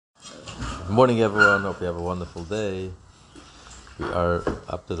Good morning, everyone. Hope you have a wonderful day. We are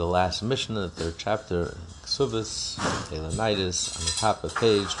up to the last mission in the third chapter, Kesuvos, Elenitis, on the top of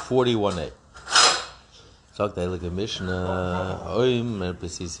page 41a. So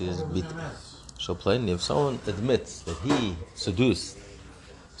plainly, if someone admits that he seduced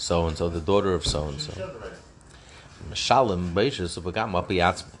so-and-so, the daughter of so-and-so,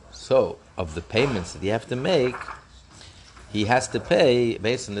 so of the payments that you have to make, he has to pay,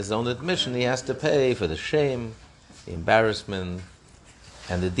 based on his own admission, he has to pay for the shame, the embarrassment,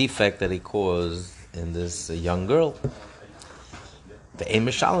 and the defect that he caused in this young girl. But you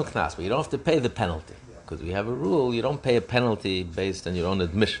don't have to pay the penalty, because we have a rule, you don't pay a penalty based on your own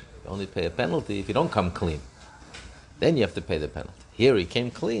admission. You only pay a penalty if you don't come clean. Then you have to pay the penalty. Here he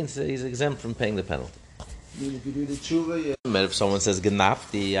came clean, so he's exempt from paying the penalty. If you do the tshuva, If someone says,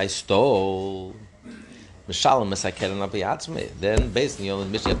 Genafti, I stole, then based on your own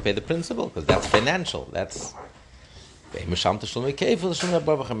admission, you have to pay the principal, because that's financial. That's but the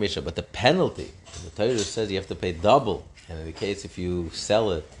penalty, the Torah says you have to pay double. And in the case if you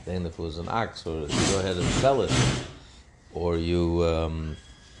sell it, then if it was an ox, or if you go ahead and sell it, or you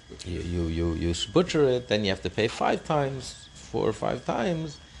butcher it, then you have to pay 5 times, 4 or 5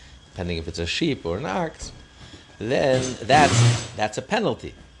 times, depending if it's a sheep or an ox. Then that's a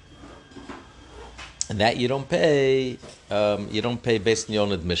penalty. And that you don't pay based on your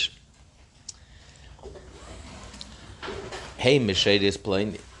own admission. Hey, Mishade is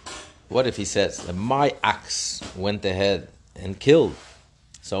plain. What if he says that my ox went ahead and killed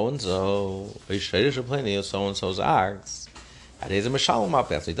so and so? So and so's ox. So he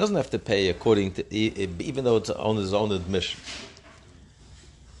doesn't have to pay according to, even though it's on his own admission.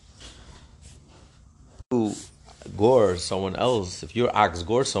 Gore someone else, if your ox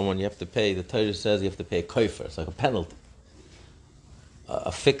gore someone, you have to pay, the Torah says you have to pay a kofer. It's like a penalty,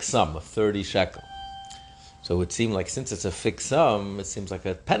 a fixed sum of 30 shekel. So it would seem like, since it's a fixed sum, it seems like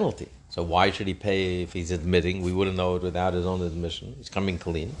a penalty. So why should he pay if he's admitting? We wouldn't know it without his own admission. He's coming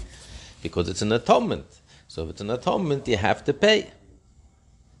clean, because it's an atonement. So if it's an atonement, you have to pay.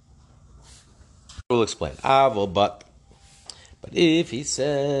 We'll explain. But if he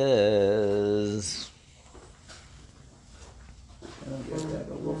says, I don't get that,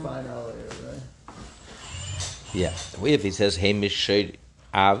 but we'll find out later, right? yeah, if he says, hey, Mishadi,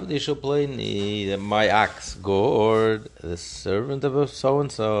 that my ox gored the servant of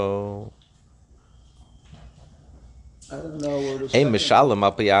so-and-so. I don't know where to Hey, Mishalem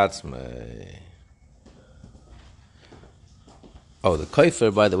Apiyatzme. Oh, the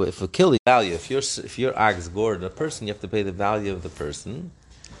kofer, by the way, for killing value, if your ox gored a person, you have to pay the value of the person.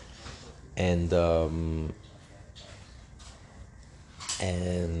 And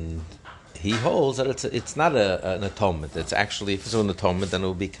he holds that it's not an atonement. It's actually, if it's an atonement, then it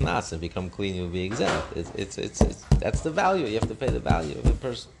will be knas. If you come clean, you will be exempt. It's that's the value. You have to pay the value of the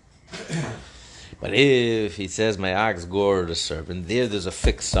person. But if he says my ox gored a servant, there's a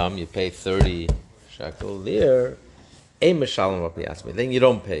fixed sum. You pay 30 shekel. Then you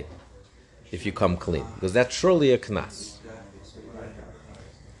don't pay if you come clean, because that's surely a knas.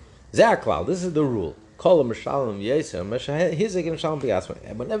 Zaklal. This is the rule. Whenever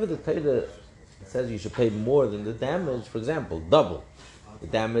the Torah says you should pay more than the damage, for example, double, the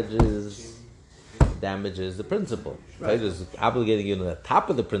damage is the principal. Right. Torah is obligating you on the top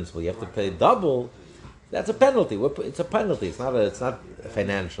of the principal. You have to pay double. That's a penalty. It's a penalty. It's not a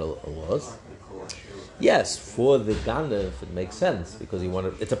financial loss. Yes, for the ganef it makes sense, because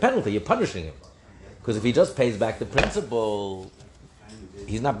it's a penalty. You're punishing him, because if he just pays back the principal,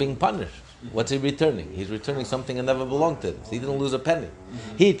 he's not being punished. What's he returning? He's returning something that never belonged to him. So he didn't lose a penny.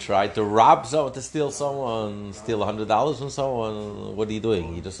 He tried to rob someone, to steal $100 from someone. What are you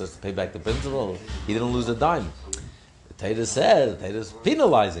doing? He just has to pay back the principal. He didn't lose a dime. The Torah says,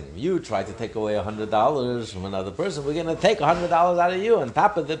 penalizing him. You tried to take away $100 from another person. We're going to take $100 out of you. On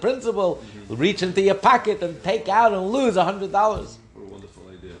top of the principal, reach into your pocket and take out and lose $100. What a wonderful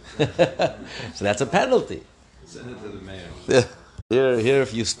idea. So that's a penalty. Send it to the mayor. Yeah. Here,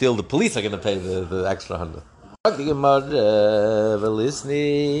 if you steal, the police are going to pay the extra 100.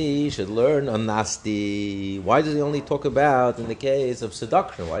 He should learn on nasty. Why does he only talk about in the case of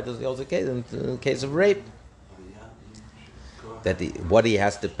seduction? Why does he also in the case of rape? That what he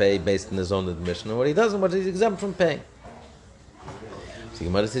has to pay based on his own admission, and what he doesn't, what he's exempt from paying. So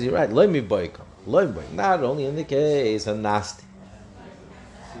Gemara says, you're right. Not only in the case of nasty.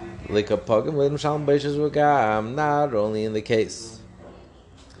 Not only in the case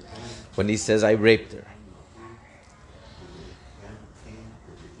when he says I raped her.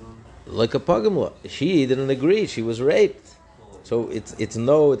 She didn't agree. She was raped. So it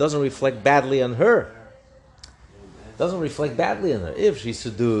doesn't reflect badly on her. It doesn't reflect badly on her. If she's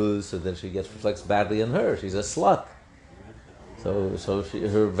seduced, so then reflects badly on her. She's a slut. So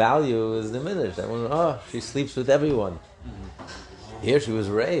her value is diminished. She sleeps with everyone. Here she was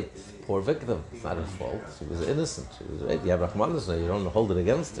raped. Poor victim. It's not her fault. She was innocent. She was raped. You have Rahmanas now. You don't hold it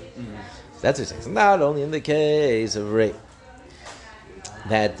against her. That's what he's saying. So not only in the case of rape.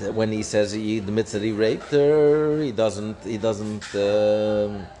 That when he says he admits that he raped her, he doesn't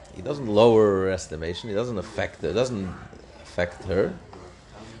lower her estimation. He doesn't affect her. It doesn't affect her.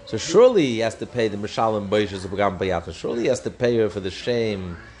 So surely he has to pay the Mishalim Boishes of Gam Payata. Surely he has to pay her for the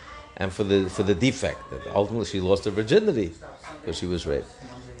shame and for the defect that ultimately she lost her virginity because she was raped.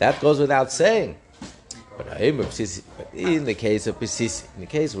 That goes without saying. But in the case of Pisisi, in the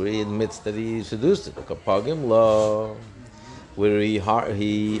case where he admits that he seduced her, the Kapagim law, where he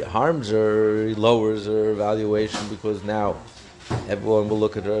harms her, he lowers her valuation because now everyone will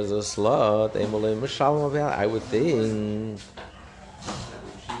look at her as a slut. I would think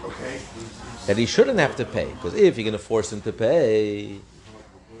that he shouldn't have to pay, because if you're going to force him to pay,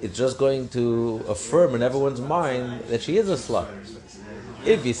 it's just going to affirm in everyone's mind that she is a slut.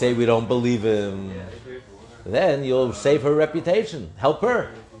 If you say we don't believe him, then you'll save her reputation. Help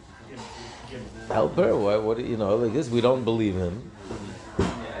her. What like this? We don't believe him,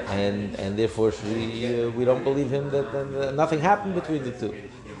 and therefore we don't believe him that nothing happened between the two.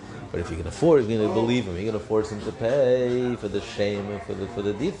 But if you're going to believe him, you're going to force him to pay for the shame and for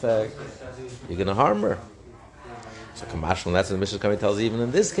the defect, you're going to harm her. So Kamashal, that's what the Mishnah coming tells you. Even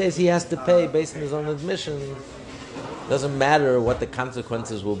in this case, he has to pay based on his own admission. Doesn't matter what the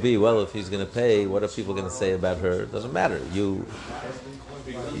consequences will be. Well, if he's going to pay, what are people going to say about her? It doesn't matter. You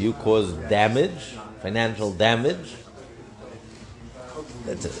cause damage, financial damage.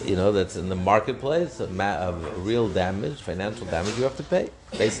 That's in the marketplace of real damage, financial damage. You have to pay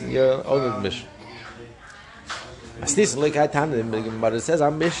based on your own admission. But it says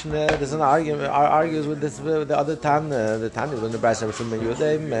our Mishnah. There's an argument. Argues with this with the other Tana. The Tana is when the Brayso of Shimon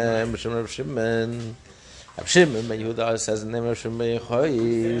Yehuda, Shimon. Shimon Ben Yehuda says in the name of Shimon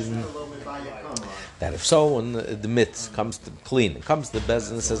that if someone comes to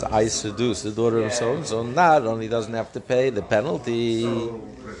Bezdin and says, I seduce the daughter of so and so, not only doesn't have to pay the penalty,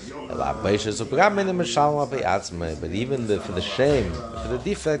 but even for the shame, for the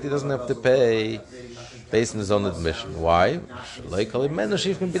defect, he doesn't have to pay based on his own admission. Why?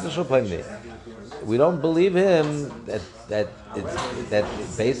 We don't believe him that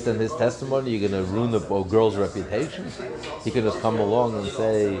based on his testimony you're going to ruin the girl's reputation. He could just come along and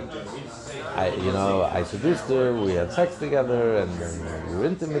say, I seduced her, we had sex together, and we were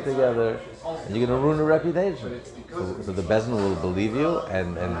intimate together, and you're going to ruin her reputation. So the Bezdin will believe you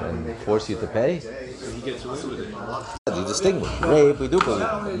and force you to pay. He gets away with it. You distinguish. Rape, we do believe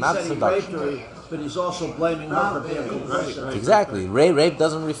it, not seduction. But he's also blaming her for being complicit. Exactly. Rape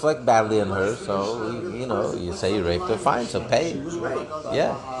doesn't reflect badly on her, so you say you raped her, fine, so pay.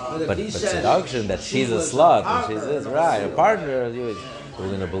 Yeah. But seduction, that she's a slut and she's this, right? A partner, we're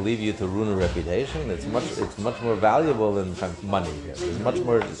going to believe you to ruin her reputation. It's much more valuable than money. There's much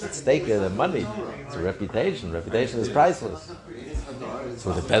more at stake than money. It's a reputation. Reputation is priceless.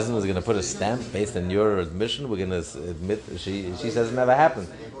 So the peasant is going to put a stamp based on your admission. We're going to admit she says it never happened.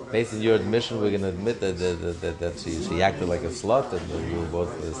 Based on your admission, we're going to admit that she acted like a slut and you were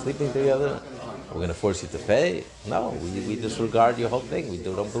both sleeping together. We're going to force you to pay. No, we disregard your whole thing. We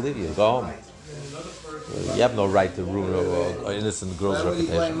don't believe you. Go home. You have no right to ruin an innocent girl's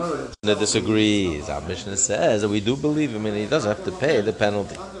reputation. That disagrees. Our Mishnah says that we do believe him and he does have to pay the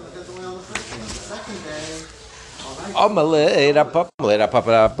penalty.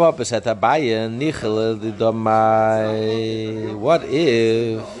 What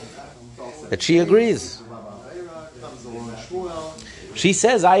if that she agrees? She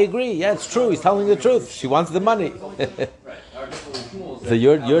says, I agree. Yeah, it's true. He's telling the truth. She wants the money. So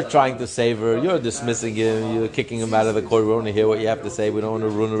you're trying to save her. You're dismissing him. You're kicking him out of the court. We want to hear what you have to say. We don't want to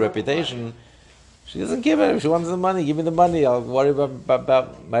ruin her reputation. She doesn't give it. She wants the money. Give me the money. I'll worry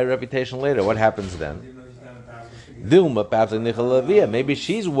about my reputation later. What happens then? Maybe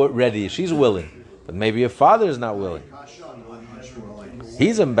she's ready. She's willing. But maybe her father is not willing.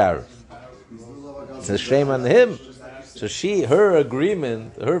 He's embarrassed. It's a shame on him. So her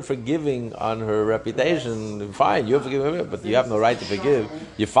agreement, her forgiving on her reputation, fine, you forgive her, but you have no right to forgive.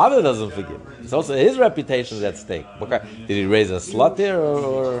 Your father doesn't forgive. It's also his reputation is at stake. Did he raise a slut here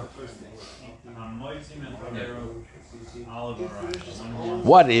or?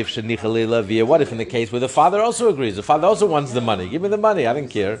 What if in the case where the father also agrees? The father also wants the money. Give me the money. I don't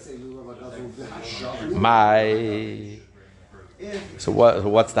care. So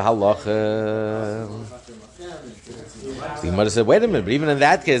what's the halacha? The Gemara said, wait a minute, but even in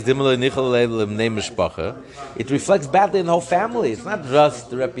that case, it reflects badly in the whole family. It's not just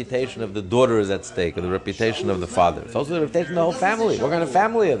the reputation of the daughter is at stake, or the reputation of the father. It's also the reputation of the whole family. What kind of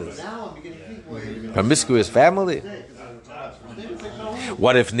family is this? Promiscuous family?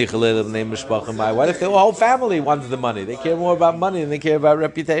 What if what if the whole family wants the money? They care more about money than they care about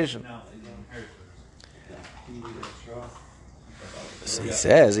reputation. So he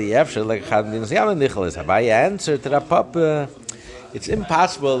says, Abaye answered to the Papa, it's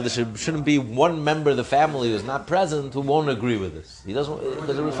impossible. There shouldn't be one member of the family who's not present who won't agree with this. He doesn't,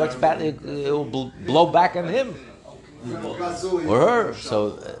 because it reflects badly. It will blow back on him or her.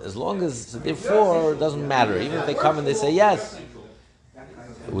 So as long as therefore it doesn't matter. Even if they come and they say yes,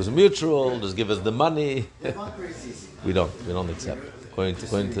 it was mutual. Just give us the money. we don't accept. According to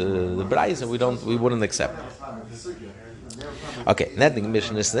the Braisa, we wouldn't accept. Okay, that the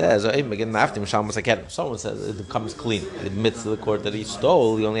Mishnah says, someone says it becomes clean. It admits to the court that he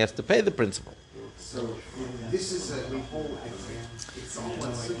stole, he only has to pay the principal.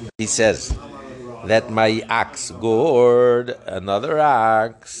 He says that my ox gored another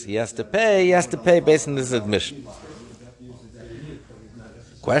ox, he has to pay based on this admission.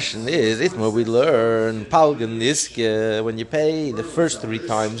 Question is, it's where we learn Palgan Niske, when you pay the first 3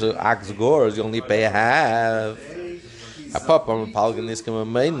 times of ox gores, you only pay half. A papa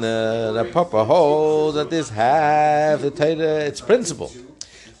holds that this half the Torah, its principle.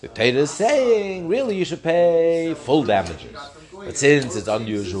 The Torah is saying, really, you should pay full damages. But since it's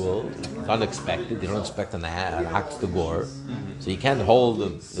unusual, it's unexpected, you don't expect an ox to gore, so you can't hold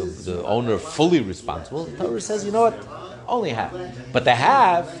the owner fully responsible. The Torah says, you know what? Only half. But the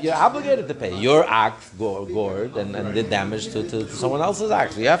half, you're obligated to pay. Your ox gored and did damage to someone else's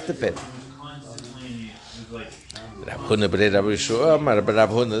ox, so you have to pay. Rav Huna,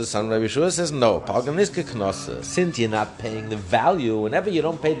 the son of Rav Yeshua, says no. Since you're not paying the value, whenever you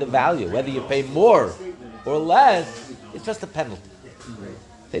don't pay the value, whether you pay more or less, it's just a penalty.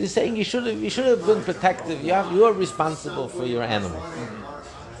 They're saying you should have been protective. You are responsible for your animal.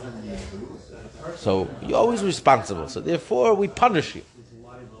 So you're always responsible. So therefore, we punish you.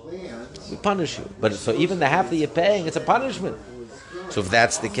 But so even the half that you're paying, it's a punishment. So if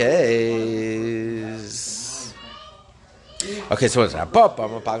that's the case. Okay, so what's that?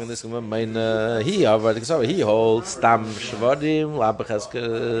 He holds tam shvadim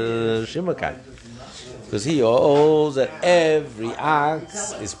labecheske shimakai, because he holds that every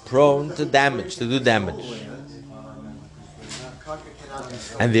ox is prone to do damage,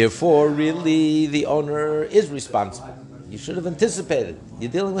 and therefore, really, the owner is responsible. You should have anticipated. You're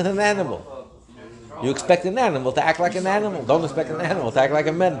dealing with an animal. You expect an animal to act like an animal. Don't expect an animal to act like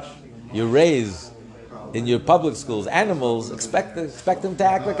a mensch. You raise in your public schools animals, expect them to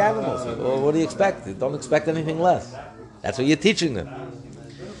act like animals. Well, what do you expect? You don't expect anything less. That's what you're teaching them.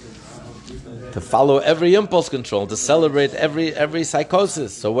 To follow every impulse control, to celebrate every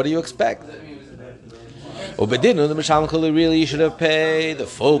psychosis. So what do you expect? Really, you should have paid the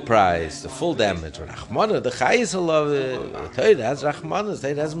full price, the full damage. Rachmana, the chayis of the Torah has rachmanas,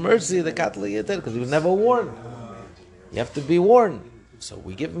 it has mercy, the katla yitter, because he was never warned. You have to be warned. So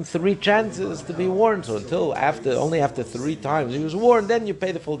we give him 3 chances to be warned. So only after 3 times he was warned, then you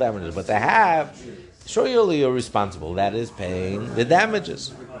pay the full damages. But to have, surely you're responsible. That is paying the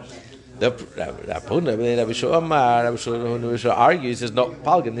damages. The Rav Yeshua argues, he says, no,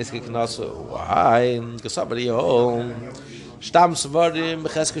 Palgan Niske Knaso. Why? Because somebody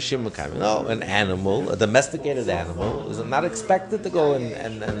an animal, a domesticated animal, is not expected to go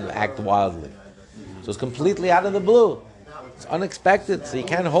and act wildly. So it's completely out of the blue. It's unexpected, so you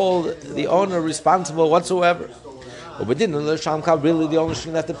can't hold the owner responsible whatsoever. Really, the owner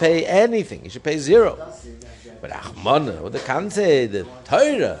shouldn't have to pay anything. He should pay 0. But Achmana, what they can say, the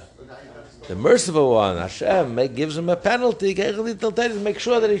Torah, the merciful one, Hashem, gives him a penalty. Make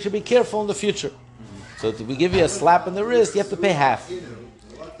sure that he should be careful in the future. So if we give you a slap in the wrist, you have to pay half,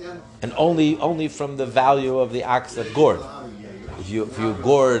 and only from the value of the ox that gored. If you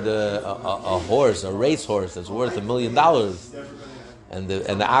gored a horse, a race horse that's worth $1 million, and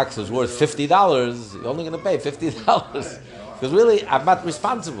the ox is worth $50, you're only going to pay $50. Because really, I'm not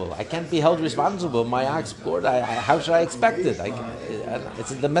responsible. I can't be held responsible. My ox gored. How should I expect it? It's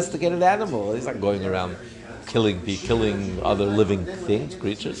a domesticated animal. He's not going around killing other living things,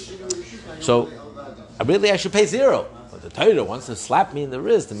 creatures. So, I should pay 0. But the Torah wants to slap me in the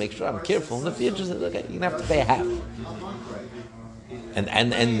wrist to make sure I'm careful in the future. So, okay, you're going to have to pay half.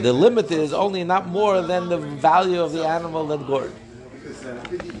 And the limit is only not more than the value of the animal that gored.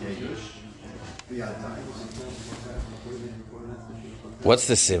 What's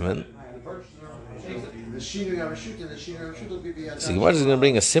the simon? So Gemara is going to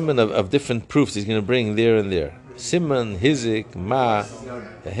bring a simon of different proofs. He's going to bring there and there. Simon, hizik, ma,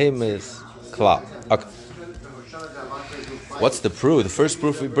 behemis, klal. Okay. What's the proof? The first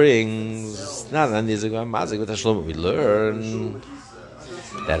proof we bring is not an hizik, mazik, with Hashlom. We learn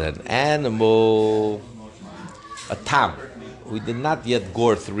that an animal, a tam, we did not yet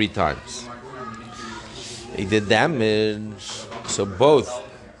gore 3 times. He did damage, so both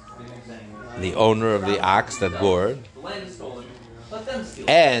the owner of the ox that gored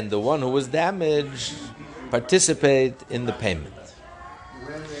and the one who was damaged participate in the payment.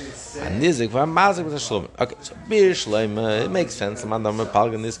 Okay, so Bir Shleima, it makes sense.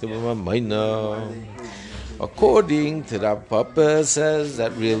 According to Rav Papa says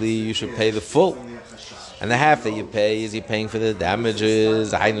that really you should pay the full. And the half that you pay is he paying for the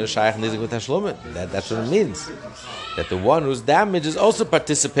damages. That's what it means. That the one who's damaged is also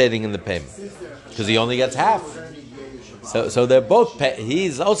participating in the payment. Because he only gets half. So they're both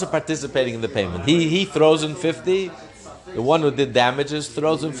he's also participating in the payment. He throws in 50, the one who did damages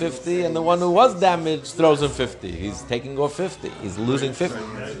throws in 50, and the one who was damaged throws in 50. He's taking off 50. He's losing 50.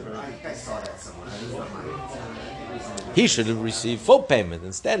 He should have received full payment.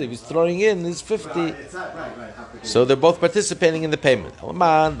 Instead, if he's throwing in his 50. So they're both participating in the payment.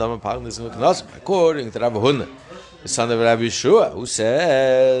 According to Rav Huna, the son of Rabbi Yeshua, who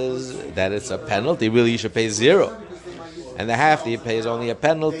says that it's a penalty, really you should pay 0. And the half that you pay is only a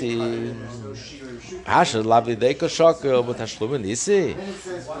penalty. So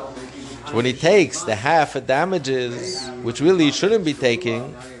when he takes the half of damages, which really he shouldn't be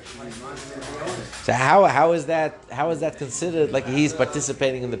taking, so how is that considered like he's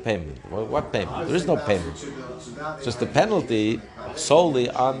participating in the payment? Well, what payment? There is no payment. It's just a penalty solely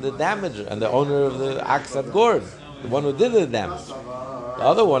on the damager and the owner of the ox that gored, the one who did the damage. The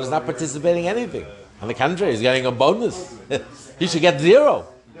other one is not participating in anything. On the contrary, he's getting a bonus. He should get 0.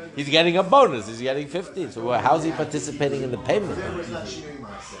 He's getting a bonus. He's getting 50. So how is he participating in the payment?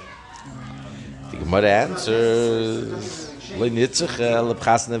 The Gemara answers. The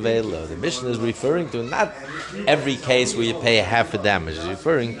Mishnah is referring to not every case where you pay half a damage. It's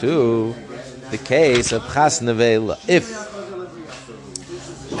referring to the case of Chas Nevela. If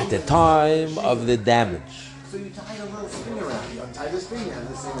at the time of the damage,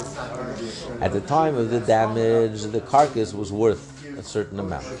 at the time of the damage, the carcass was worth a certain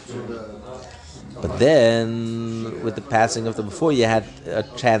amount. But then, with the passing of before you had a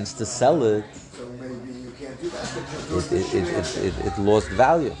chance to sell it, it lost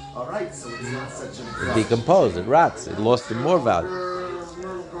value. It decomposed, it rots, it lost more value.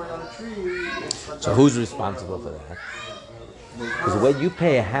 So who's responsible for that? Because when you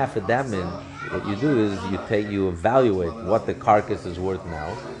pay half a damage, what you do is you evaluate what the carcass is worth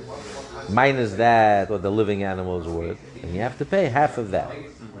now, minus that what the living animal is worth, and you have to pay half of that.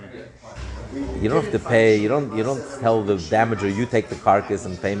 You don't have to pay. You don't tell the damager you take the carcass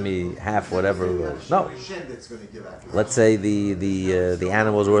and pay me half whatever it was. No. Let's say the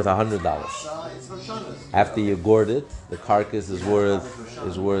animal is worth $100. After you gored it, the carcass is worth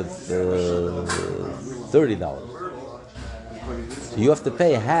 $30. So you have to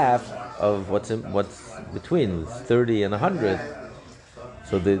pay half of what's between 30 and 100.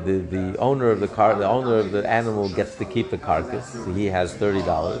 So the owner of the owner of the animal gets to keep the carcass. So he has $30.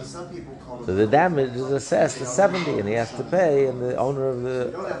 So the damage is assessed to 70, and he has to pay, and the owner of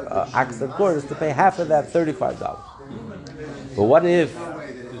the ox that gored is to pay half of that, $35. But what if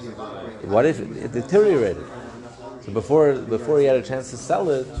it deteriorated? So before he had a chance to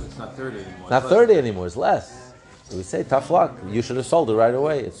sell it, It's not 30 anymore. Not 30 anymore, it's less. So we say, tough luck. You should have sold it right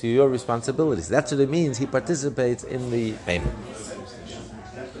away. It's your responsibility. So that's what it means. He participates in the payment.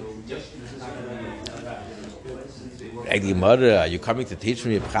 Are you coming to teach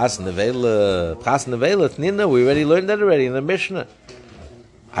me Pras Nevela? Nina, we already learned that already in the Mishnah.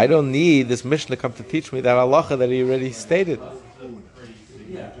 I don't need this Mishnah to come to teach me that halacha that he already stated.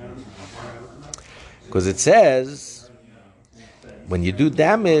 Because it says, when you do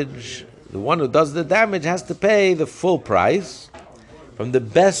damage, the one who does the damage has to pay the full price from the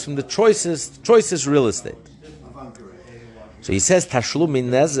choicest real estate. So he says, Tashlumi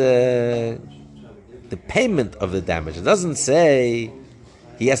Nezek, the payment of the damage. It doesn't say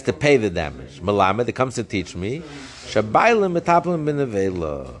he has to pay the damage. Malamed, it comes to teach me, Shabaylim Metaplim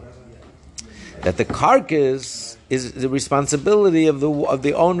Benevela, that the carcass is the responsibility of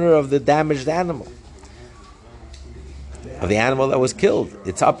the owner of the damaged animal, of the animal that was killed.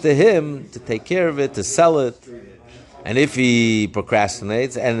 It's up to him to take care of it, to sell it. And if he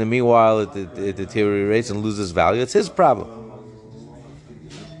procrastinates, and in the meanwhile it deteriorates and loses value, it's his problem.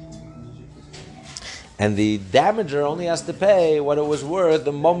 And the damager only has to pay what it was worth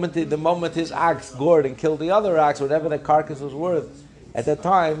the moment his ox gored and killed the other ox, whatever the carcass was worth at that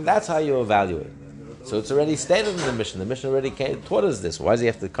time. That's how you evaluate. So it's already stated in the Mishnah. The Mishnah already taught us this. Why does he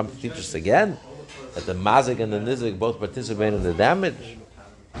have to come to teach us again? That the mazik and the nizik both participate in the damage.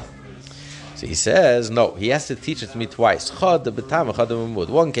 So he says, no, he has to teach it to me twice.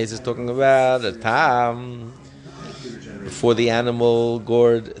 One case is talking about a tam before the animal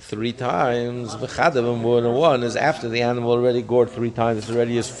gored 3 times. And one is after the animal already gored 3 times. It's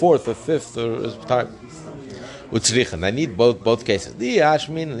already his 4th or 5th or his time. I need both cases.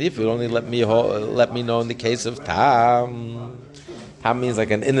 If you only let me know in the case of tam. Tam means like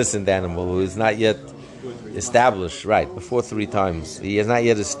an innocent animal who is not yet established, right, before 3 times. He is not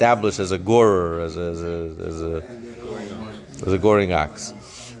yet established as a gorer, as a goring ox.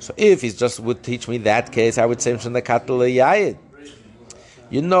 So if he just would teach me that case, I would say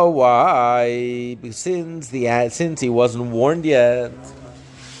you know why? Since he wasn't warned yet.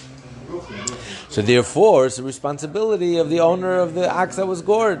 So therefore, it's the responsibility of the owner of the ox that was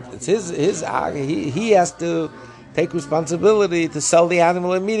gored. It's his ox. He has to take responsibility to sell the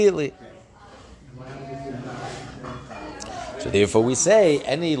animal immediately. So therefore, we say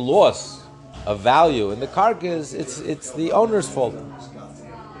any loss of value in the carcass, it's the owner's fault,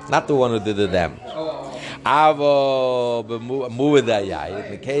 not the one who did the damage. In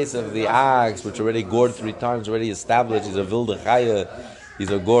the case of the ox, which already gored 3 times, already established, he's a wilde chaya, he's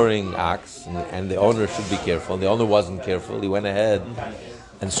a goring ox, and the owner should be careful. The owner wasn't careful. He went ahead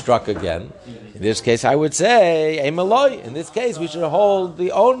and struck again. In this case, I would say, Emaloi. In this case, we should hold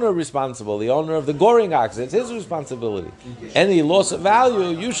the owner responsible, the owner of the goring ox. It's his responsibility. Any loss of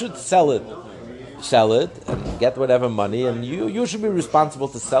value, you should sell it and get whatever money, and you should be responsible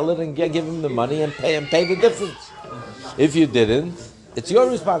to sell it and give him the money and pay the difference. If you didn't, it's your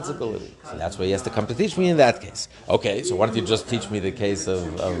responsibility. So that's why he has to come to teach me in that case. Okay, so why don't you just teach me the case of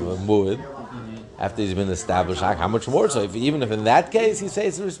Mu'id after he's been established? How much more so? Even if in that case he says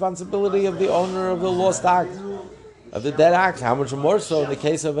it's the responsibility of the owner of the lost ox, of the dead ox, how much more so in the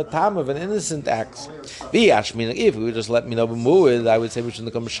case of a tam, of an innocent ox? If you would just let me know Mu'id, I would say we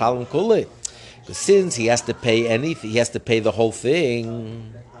shouldn't come Shalom Kulei. Because since he has to pay anything, he has to pay the whole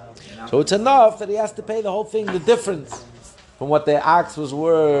thing. So it's enough that he has to pay the whole thing, the difference from what the ox was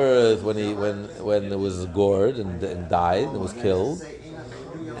worth when it was gored and died and was killed,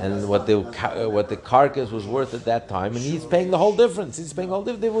 and what the carcass was worth at that time, and he's paying the whole difference. He's paying all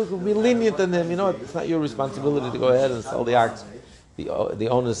difference. They will be lenient on him. You know, it's not your responsibility to go ahead and sell the ox. The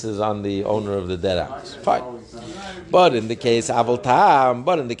onus is on the owner of the dead ox. Fine. But in the case of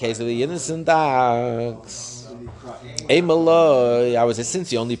the innocent ox, I would say,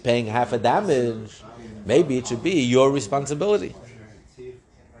 since you're only paying half a damage, maybe it should be your responsibility.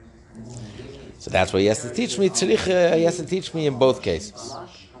 So that's why he has to teach me. He has to teach me in both cases.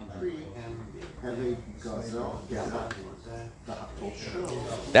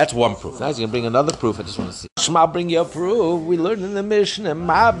 That's one proof. Now he's going to bring another proof. I just want to see. Shema, bring your proof. We learned in the Mishnah.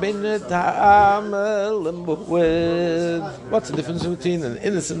 What's the difference between an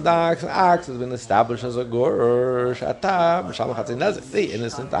innocent ox? An ox has been established as a gorer. The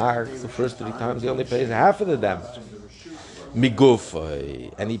innocent ox, the first 3 times, he only pays half of the damage.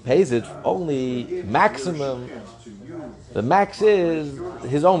 Migufay. And he pays it only maximum. The max is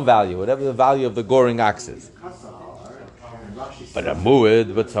his own value, whatever the value of the goring ox is. But a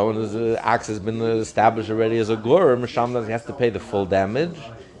mu'id, but someone whose ox has been established already as a gorer, Misham, he has to pay the full damage.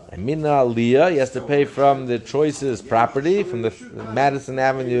 And Mina Aliyah, he has to pay from the choicest property, from the Madison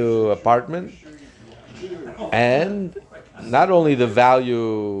Avenue apartment. And not only the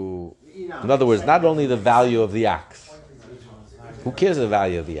value, in other words, not only the value of the ox. Who cares the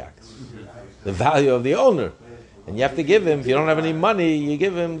value of the ox? The value of the owner. And you have to give him, if you don't have any money, you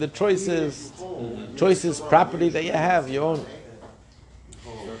give him the choicest property that you have, you own.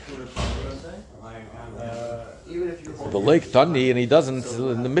 The Lake Tani, and he doesn't,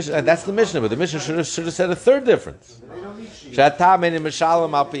 in the Mishnah, that's the Mishnah, but the Mishnah should have said a third difference. That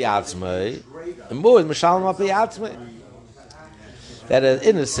an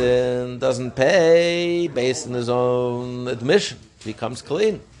innocent doesn't pay based on his own admission. He becomes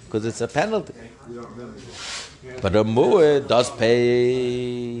clean, because it's a penalty. But a mu'id does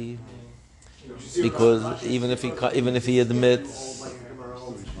pay, because even if he admits,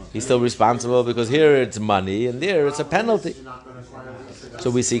 he's still responsible, because here it's money and there it's a penalty.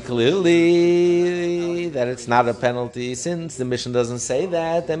 So we see clearly that it's not a penalty. Since the mission doesn't say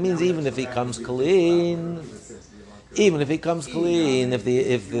that, that means even if he comes clean, Even if he comes clean, if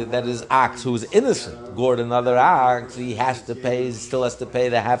that is ox who's innocent gored another ox, he has to pay. He still has to pay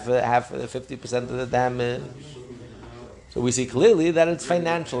the half 50% of the damage. So we see clearly that it's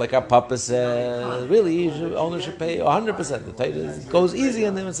financial, like our Papa says. Really, owner should pay 100%. The Torah goes easy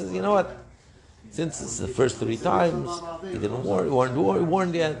on them and says, you know what? Since it's the first 3 times, he didn't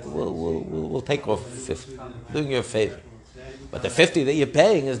warn yet. We'll take off 50, doing you a favor. But the 50 that you're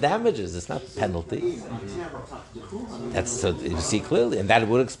paying is damages. It's not penalty. That's so you see clearly, and that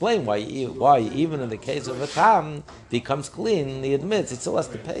would explain why even in the case of a tam, if he comes clean, he admits he still has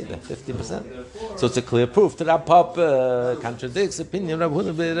to pay the 50%. So it's a clear proof that our Papa contradicts opinion. Rabbi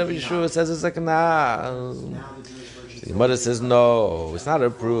Yeshua says it's like the mother says no, it's not a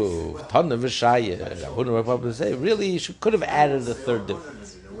proof. Tana v'shaya. Rabbi Papa say really he could have added a third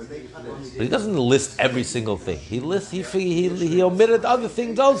difference. But he doesn't list every single thing. He omitted other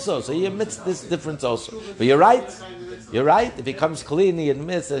things also, so he admits this difference also. But you're right. If he comes clean, he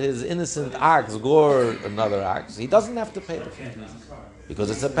admits that his innocent ox gored another ox. He doesn't have to pay the fee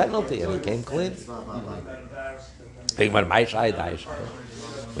because it's a penalty, and he came clean.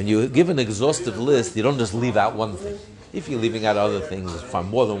 When you give an exhaustive list, you don't just leave out one thing. If you're leaving out other things, fine,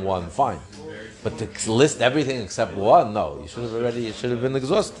 more than one, fine. But to list everything except one, no. You should have been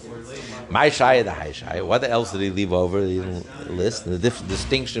exhausted. What else did he leave over? He didn't list the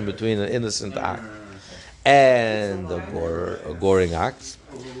distinction between an innocent ox and a goring ox.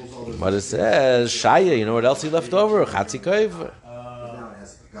 But it says, Shaya, you know what else he left over? Chatzi koiver.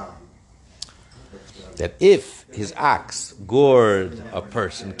 That if his ox gored a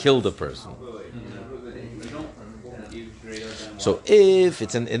person, killed a person, so if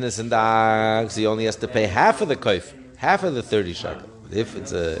it's an innocent ox, he only has to pay half of the koif, half of the 30 shekel. But if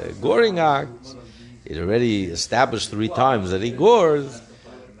it's a goring ox, it already established 3 times that he gores,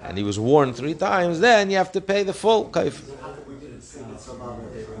 and he was warned 3 times, then you have to pay the full koif.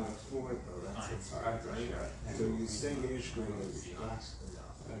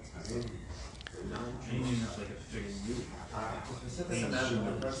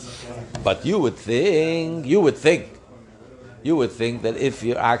 But you would think that if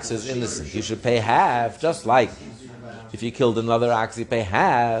your ox is innocent, you should pay half, just like if you killed another ox, you pay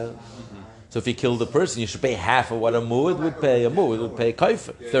half. So if you killed a person, you should pay half of what a mu'ud would pay. A mu'ud would pay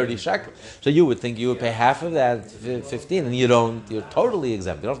koifer, 30 shekel. So you would think you would pay half of that, 15, and you don't. You're totally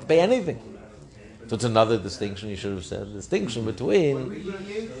exempt. You don't have to pay anything. So it's another distinction you should have said. A distinction between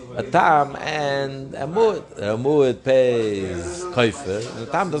a tam and a mu'ud. A mu'ud pays koifer, and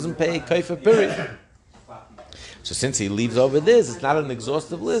a tam doesn't pay koifer, period. So since he leaves over this, it's not an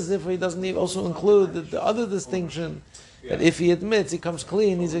exhaustive list. Therefore, he doesn't also include the other distinction that if he admits he comes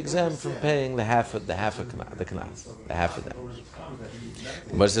clean, he's exempt from paying the half of the knas, the half of that.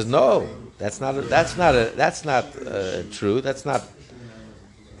 But it says no, that's not true. That's not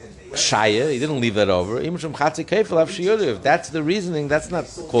shaya. He didn't leave that over. If that's the reasoning, that's not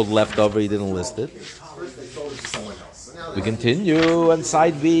called leftover. He didn't list it. We continue on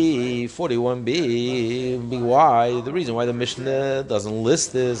side B, 41B, BY. The reason why the Mishnah doesn't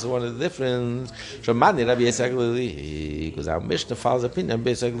list this, one of the difference, because our Mishnah follows opinion,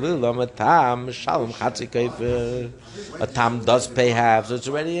 a tam does pay half, so it's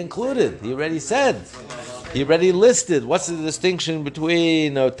already included. He already said. He already listed. What's the distinction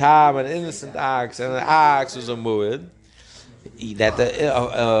between a tam, an innocent ox, and an ox who's a mu'ud? That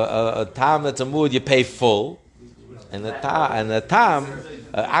a tam that's a mu'ud, you pay full. And the tam,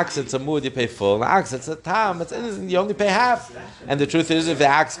 ox it's a mu'ud, you pay full. And the ox it's a tam, it's innocent, you only pay half. And the truth is, if the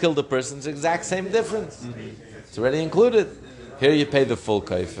ox killed a person, it's the exact same difference. It's already included. Here you pay the full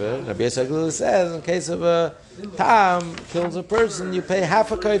koifer. Rabbi Yisrael says, in case of a tam kills a person, you pay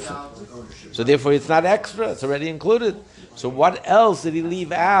half a koifer. So therefore, it's not extra; it's already included. So what else did he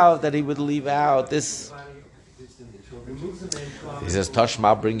leave out that he would leave out this? He says,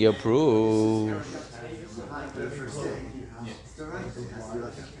 "Tashma, bring your proof."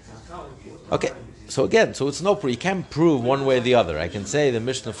 Okay, so again, so it's no proof. You can't prove one way or the other. I can say the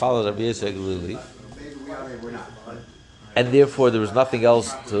Mishnah followed Rabbi Yisrael, and therefore there was nothing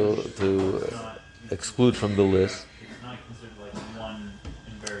else to exclude from the list.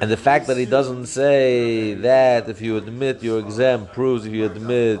 And the fact that he doesn't say that if you admit you're exempt proves if you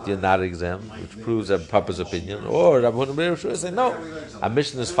admit you're not exempt, which proves Rabbi Papa's opinion. Or Rabbi Yisrael say no, our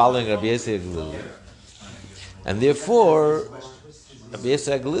Mishnah is following Rabbi Yisrael, and therefore Rabbi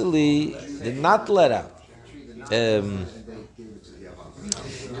Yisrael did not let out.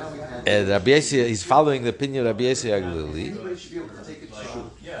 Rabbi Yisrael, he's following the opinion of Rabbi Yisrael.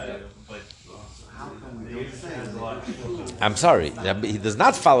 I'm sorry, he does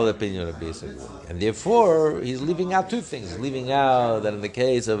not follow the opinion of Rabbi Yisrael. And therefore, he's leaving out two things. He's leaving out that in the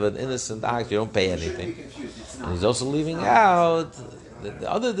case of an innocent act, you don't pay anything. And he's also leaving out the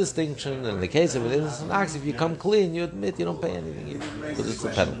other distinction, in the case of an innocent act, if you come clean, you admit you don't pay anything either, because it's the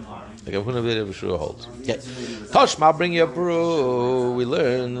penalty. Like Abuna B'Rei B'Shua holds. Okay. Toshma, I'll bring you a proof. We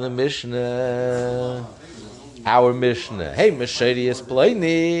learn in the Mishnah. Our Mishnah. Hey, Mesheri is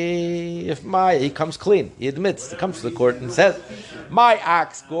plaini. If he comes clean, he admits, he comes to the court and says, my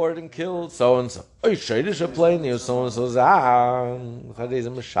ox gored and killed so and so. Oh, Mesheri is plaini, or so and so's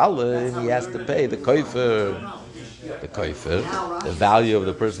he has to pay the koifer. The koifer, the value of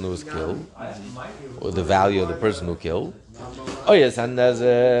the person who was killed, or the value of the person who killed. Oh yes, and there's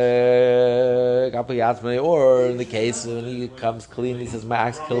or in the case when he comes clean, he says, my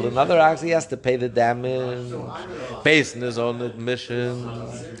ox killed another ox, he has to pay the damage based on his own admission.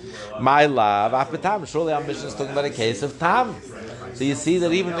 My love, surely our mission is talking about a case of tam. So you see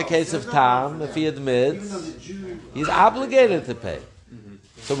that even in the case of tam, if he admits, he's obligated to pay.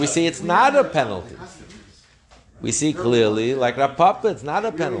 So we see it's not a penalty. We see clearly, like Rav Papa, it's not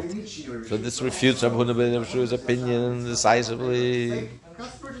a penalty. So this refutes Rav Huna ben Yavshu's opinion decisively.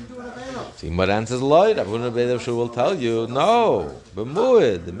 See, what answers Lloyd? Rav Huna ben Yavshu will tell you, no,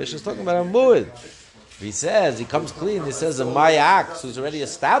 b'muid. The Mishnah is talking about a muid. He says, he comes clean, he says, my ox, who's already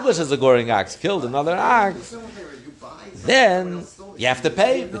established as a goring ox, killed another ox, then you have to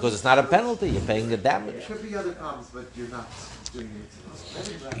pay, because it's not a penalty, you're paying the damage. There could be other problems, but you're not doing it.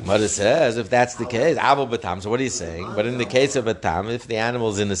 Gemara says, if that's the case, avo b'tam. So what are you saying? But in the case of a tam, if the animal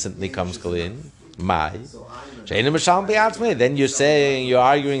is innocent and he comes clean, then you're saying, you're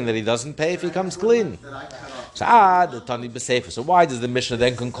arguing that he doesn't pay if he comes clean. So why does the Mishnah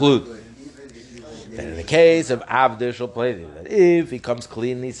then conclude that in the case of avdish or play, that if he comes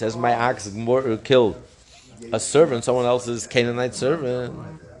clean, he says, my ox killed a servant, someone else's Canaanite servant,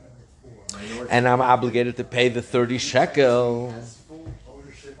 and I'm obligated to pay the 30 shekel.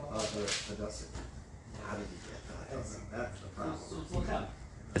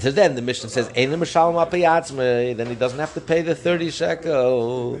 So then the Mishnah says, then he doesn't have to pay the 30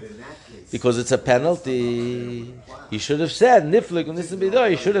 shekel because it's a penalty. He should have said, Niflik, and this is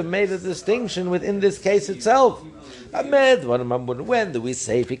he should have made a distinction within this case itself. Ahmed, when do we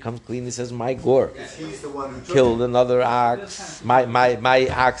say if he comes clean, he says, my gore killed another ox, my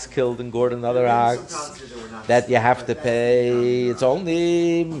ox killed and gored another ox, that you have to pay. It's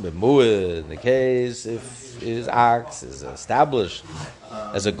only in the case if his ox is established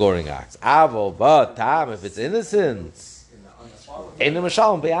as a goring ox. Avo, but tam, if it's innocent, then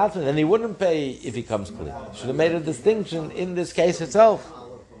he wouldn't pay if he comes clean. He should have made a distinction in this case itself.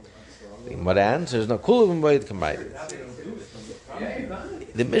 What answers? No,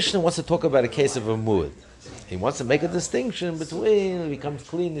 the Mishnah wants to talk about a case of a mu'ud. He wants to make a distinction between if he comes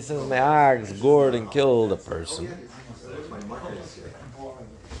clean, he says, my ox gored and killed a person.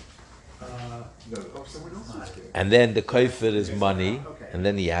 And then the kofer is money, and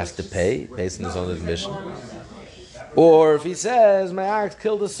then he has to pay based on his own admission. Or if he says, my ox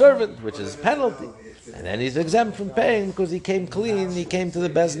killed a servant, which is penalty, and then he's exempt from paying because he came clean, he came to the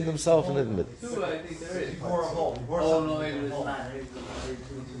bezin himself and admitted.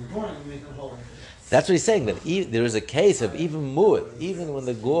 That's what he's saying, that there is a case of even mu'ud, even when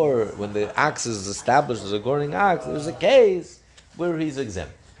the ox is established as a goring ox, there's a case where he's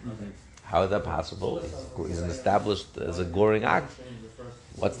exempt. How is that possible? He's established as a goring ox.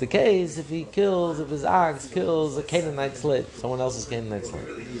 What's the case if his ox kills a Canaanite slave, someone else's Canaanite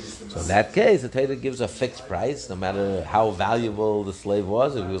slave? So in that case, the Torah gives a fixed price, no matter how valuable the slave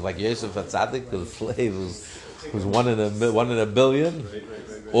was. If he was like Yosef HaTzadik, the slave who's one in a billion,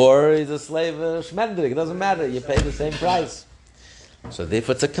 or he's a slave of Shmendrik, it doesn't matter, you pay the same price. So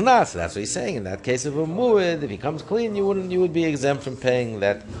therefore it's a knas. That's what he's saying. In that case of a mu'ud, if he comes clean, you would be exempt from paying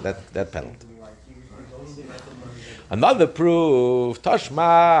that penalty. Another proof,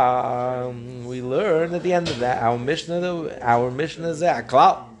 Tashma, we learn at the end of that, our Mishnah is a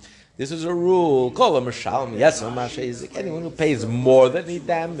klal. This is a rule. Kol ha-mishalem yesem ma-shezik. Anyone who pays more than he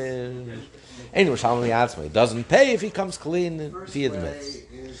damaged. Anyone who doesn't pay if he comes clean, if he admits.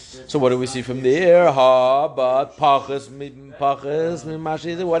 So what do we see from there? But pachas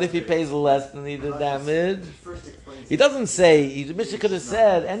mi-ma-shezik. What if he pays less than he did damage? He doesn't say, the Mishnah could have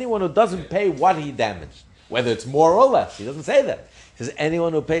said, anyone who doesn't pay what he damaged. Whether it's more or less. He doesn't say that. He says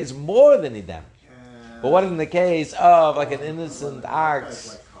anyone who pays more than he damaged. But what in the case of like an innocent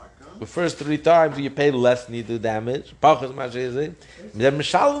ox, the first 3 times you pay less than you do damage, then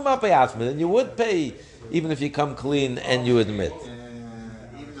you would pay even if you come clean and you admit.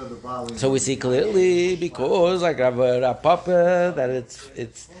 Even though So we see clearly because like Rav Papa that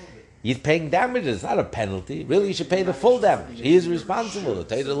it's he's paying damages, not a penalty. Really, you should pay the full damage. He is responsible. The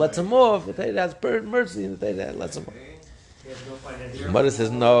Torah lets him off. The Torah has mercy, and the Torah lets him off. The mother says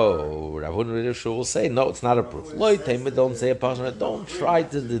no. Rav Huna will say no. It's not a proof. Don't say a person. Don't try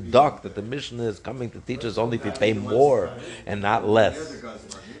to deduct that the Mishnah is coming to teach us only if you pay more and not less.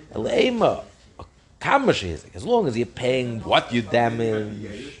 As long as you're paying what you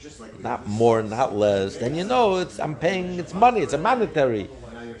damage, not more, not less, then you know I'm paying. It's money. It's a monetary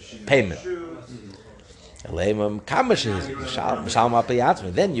payment.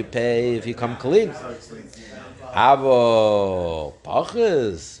 Then you pay if you come clean. Avo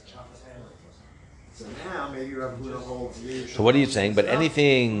pachas. So what are you saying? But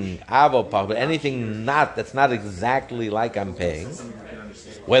anything avo pach, but anything that's not exactly like I'm paying,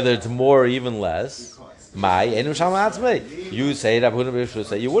 whether it's more or even less. You say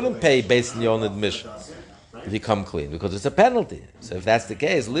you wouldn't pay based on your own admission if you come clean, because it's a penalty. So if that's the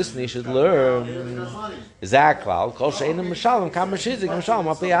case, listen, you should learn.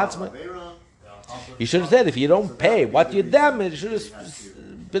 You should have said, if you don't pay what you damage, you should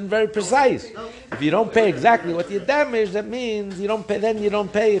have been very precise. If you don't pay exactly what you damage, that means you don't pay. Then you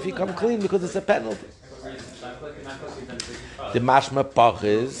don't pay if you come clean, because it's a penalty. The mashma pach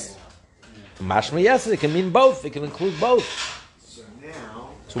is mashma, yes, it can mean both. It can include both.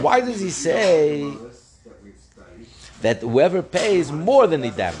 So why does he say that whoever pays more than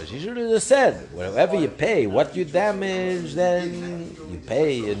he damaged? He should have just said, whatever you pay, what you damage, then you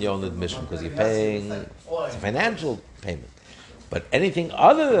pay in your own admission, because you're paying, it's a financial payment. But anything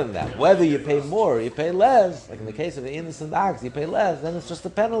other than that, whether you pay more or you pay less, like in the case of the innocent ox, you pay less, then it's just a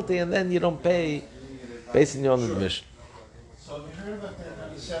penalty, and then you don't pay based on your own admission.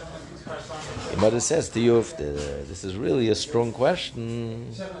 The mother says to you, this is really a strong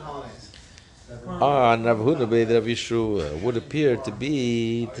question. Rav Huna Rav Yeshua would appear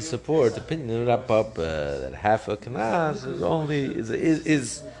to support the opinion of Rav Papa that half a kanas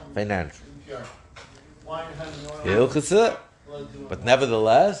is financial. But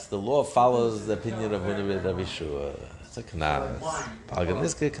nevertheless, the law follows the opinion of Rav Yeshua. It's a kanas.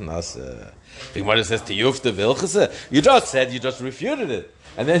 Paganiska kanas. The mother says to Yufta Vilchasa. You just refuted it.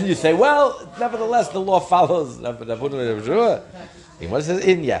 And then you say, well, nevertheless, the law follows Rav Yeshua. The mother says,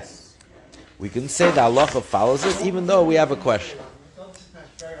 yes. We can say the halacha follows it, even though we have a question.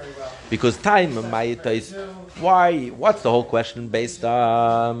 Because time, why? What's the whole question based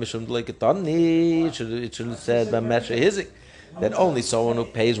on? It should have said that only someone who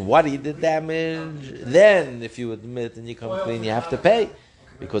pays what he did damage. Then, if you admit and you come clean, you have to pay,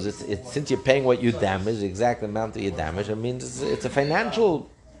 because it's since you're paying what you damage, the exact amount that you damage. It means it's a financial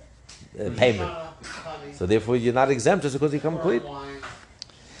payment. So therefore, you're not exempt just because you come clean.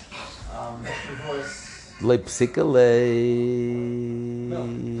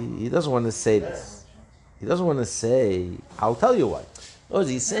 He doesn't want to say this. He doesn't want to say, I'll tell you why. Oh,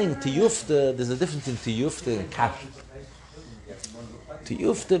 he's saying tiyufta, there's a difference in tiyufta and kasha.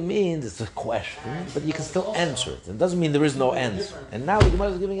 Tiyufta means it's a question, but you can still answer it. It doesn't mean there is no answer. And now the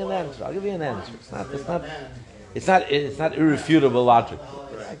Gemara is giving an answer. I'll give you an answer. It's not irrefutable logic.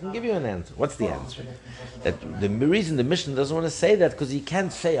 I can give you an answer. What's the answer? That the reason the Mishnah doesn't want to say that, because he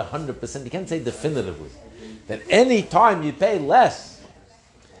can't say 100%, he can't say definitively that any time you pay less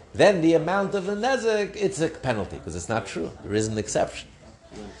than the amount of the nezek, it's a penalty, because it's not true. There is an exception.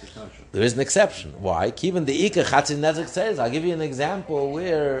 There is an exception. Why? Even the Ika Chatzin Nezek says, I'll give you an example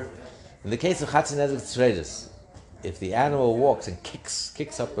where, in the case of Chatzin Nezek Tzreides, if the animal walks and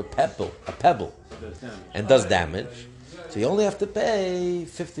kicks up a pebble, and does damage, so you only have to pay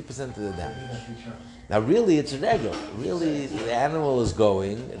 50% of the damage. Now, really, it's regel. Really, the animal is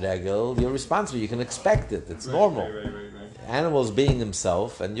going regel. You're responsible. You can expect it. It's normal. The animal is being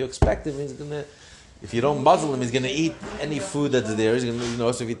himself, and you expect him. He's gonna. If you don't muzzle him, he's gonna eat any food that's there. He's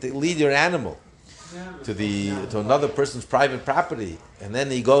gonna, So if you lead your animal to another person's private property, and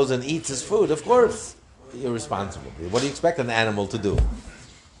then he goes and eats his food, of course you're responsible. What do you expect an animal to do?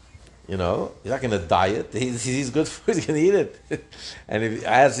 He's not going to diet. He's good food. He's going to eat it. And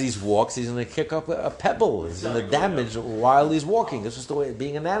as he walks, he's going to kick up a pebble. He's going to damage while he's walking. It's just the way of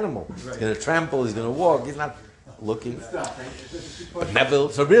being an animal. He's going to trample. He's going to walk. He's not looking. But never.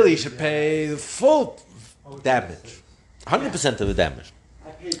 So really, you should pay the full damage, 100% of the damage.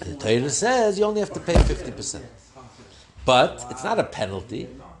 And the Torah says you only have to pay 50%. But it's not a penalty.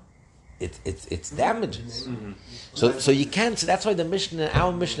 It's damages. Mm-hmm. So you can't. That's why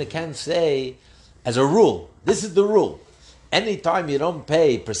our Mishnah can't say, as a rule, this is the rule. Anytime you don't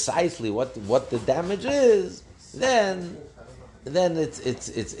pay precisely what the damage is, then then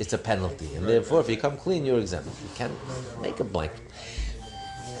it's a penalty, and therefore, if you come clean, you're exempt. You can't make a blanket.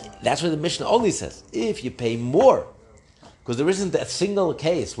 That's what the Mishnah only says. If you pay more, because there isn't a single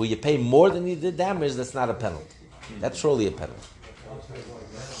case where you pay more than you did damage, that's not a penalty. That's surely a penalty.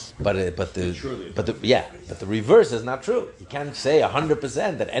 But the reverse is not true. You can't say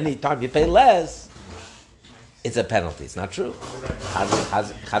 100% that any time you pay less, it's a penalty. It's not true.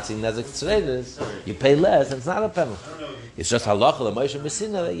 You pay less, and it's not a penalty. It's just halacha l'Moshe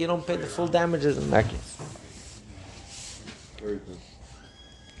Messina that you don't pay the full damages in that case. Very good.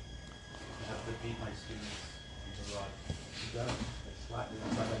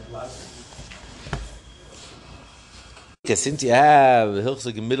 Since you have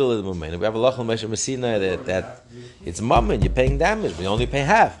hilchzik in the middle of the moment, we have a halacha l'Moshe Messina that it's mammon, you're paying damage, but you only pay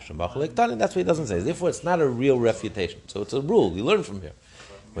half. That's what he doesn't say. Therefore, it's not a real refutation. So it's a rule. We learn from here.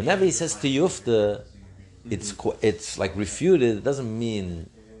 Whenever he says tiyufta, it's like refuted. It doesn't mean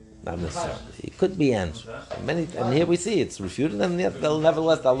not necessarily. It could be answered. And here we see it's refuted, and yet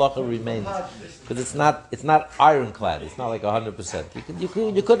nevertheless the halacha remains because it's not ironclad. It's not like 100%.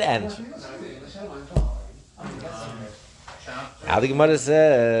 You could answer. Now the Gemara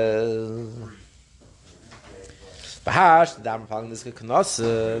says,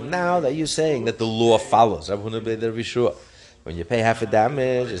 now that you're saying that the law follows, when you pay half a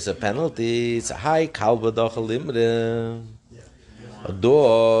damage, it's a penalty. It's a high kalba dochalimre. A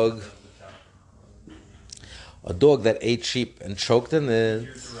dog that ate sheep and choked in it.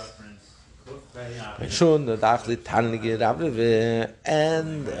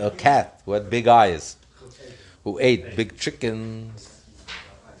 And a cat who had big eyes, who ate big chickens.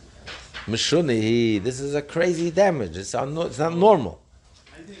 Mishuni, this is a crazy damage. It's not normal.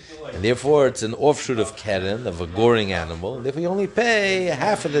 And therefore, it's an offshoot of keren, of a goring animal. And therefore, you only pay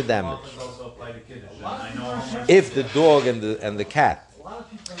half of the damage. If the dog and the cat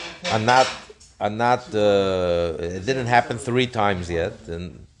are not, it didn't happen 3 times yet.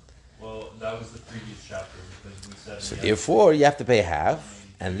 And well, that was the previous chapter because we said. So therefore, you have to pay half,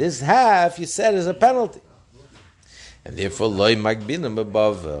 and this half you said is a penalty. And therefore, loy magbinim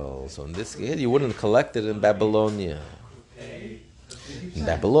above. So in this case, you wouldn't collect it in Babylonia. In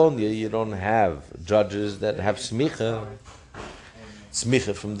Babylonia, you don't have judges that have smicha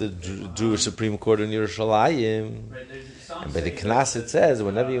from the Jewish Supreme Court in Yerushalayim. And by the Knas it says,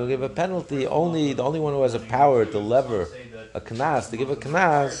 whenever you give a penalty, the only one who has a power to lever a Knas, to give a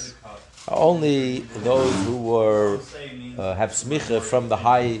Knas, are only those who were have smicha from the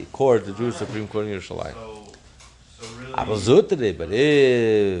High Court, the Jewish Supreme Court in Yerushalayim. But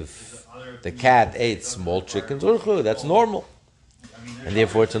if the cat ate small chickens, that's normal. And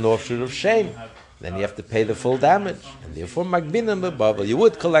therefore it's an offshoot of shame. Then you have to pay the full damage. And therefore magbinim bubble. You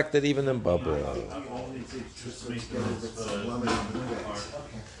would collect it even in bubble.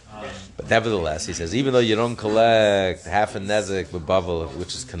 But nevertheless, he says, even though you don't collect half a nezek bubble,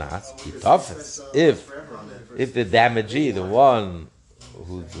 which is kanas, if the damagee, the one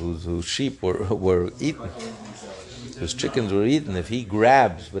whose sheep were eaten, whose chickens were eaten, if he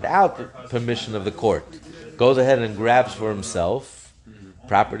grabs without the permission of the court, goes ahead and grabs for himself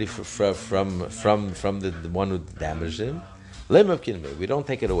property from the one who damaged him, we don't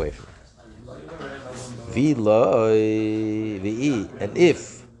take it away from him. And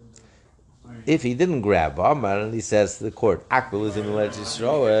if he didn't grab and he says to the court, Akbil is in Eretz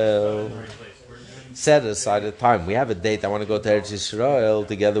Yisrael, set aside a time. We have a date. I want to go to Eretz Yisrael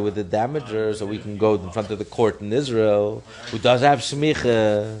together with the damager, so we can go in front of the court in Israel, who does have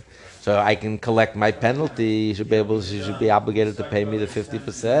smicha, so I can collect my penalty. She should be obligated to pay me the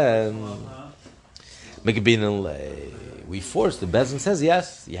 50%. We force the Bezin says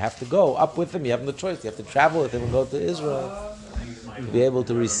yes, you have to go up with him. You have no choice. You have to travel with him and go to Israel to be able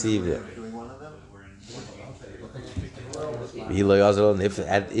to receive it.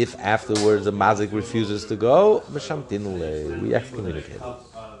 And if afterwards the mazik refuses to go, we excommunicate. A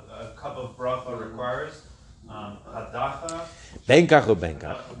cup of bracha requires hadacha. Benkach or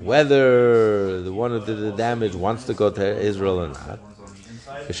benkach, whether the one who did the damage wants to go to Israel or not.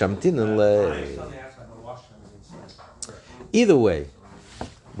 Either way,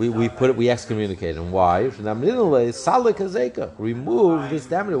 we excommunicate him. Why? Remove this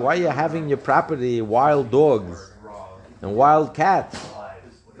damage. Why are you having your property wild dogs and wild cats?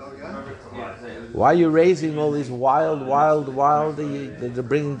 Why are you raising all these wild? They're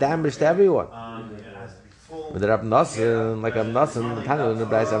bringing damage to everyone. But the Rab Nosson, like Rab Nosson, the panel in the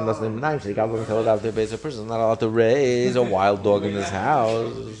Bryce Rab Nosson in the got to tell out there, a person not allowed to raise a wild dog in his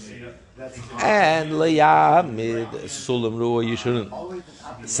house. And Leyamid Sulam Ruah, you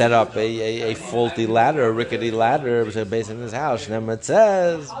set up a faulty ladder, a rickety ladder, based in his house. And then it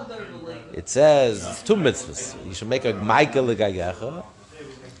says it's two mitzvahs. You should make a Michael Gagecha.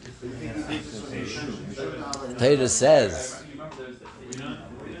 Torah says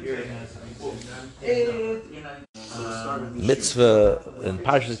mitzvah in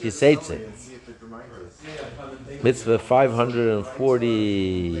Parshas Kiseitze, mitzvah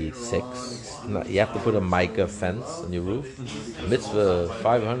 546. You have to put a mica fence on your roof. Mitzvah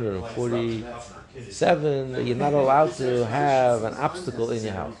 547. You're not allowed to have an obstacle in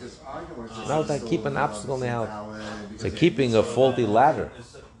your house. You're not allowed to keep an obstacle in your house. So keeping a faulty ladder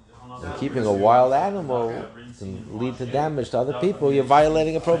and keeping a wild animal can lead to damage to other people. You're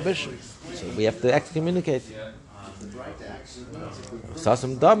violating a prohibition. So we have to excommunicate. So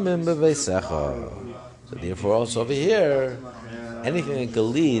therefore, also over here, anything that could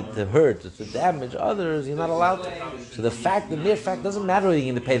lead to hurt, to damage others, you're not allowed to. So the mere fact doesn't matter whether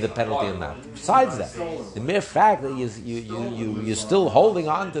you're going to pay the penalty or not. Besides that, the mere fact that you're still holding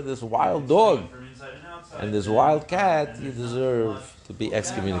on to this wild dog and this wild cat, you deserve to be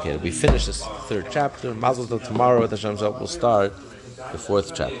excommunicated. We finish this third chapter. Mazel tov, tomorrow at Hashem's help we'll start the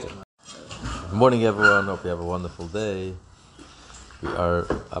fourth chapter. Good morning, everyone. Hope you have a wonderful day. We are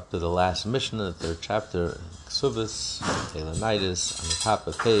up to the last Mishnah, the third chapter, Kesuvos, Elenitis, on the top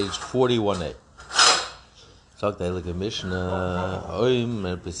of page 41a. Talk to Elik Mishnah, Oim,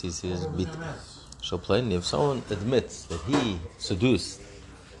 and Precis Bit. So plainly, if someone admits that he seduced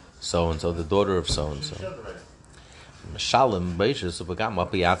so-and-so, the daughter of so-and-so,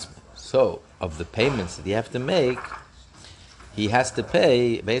 so of the payments that you have to make, he has to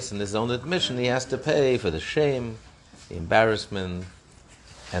pay, based on his own admission, he has to pay for the shame, the embarrassment,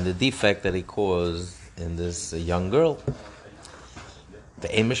 and the defect that he caused in this young girl.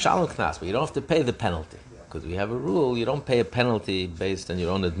 The aim is shalom knas, but you don't have to pay the penalty, because we have a rule, you don't pay a penalty based on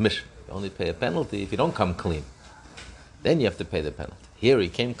your own admission. You only pay a penalty if you don't come clean. Then you have to pay the penalty. Here he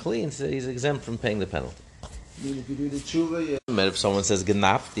came clean, so he's exempt from paying the penalty. I mean, if you do the tshuva, If someone says,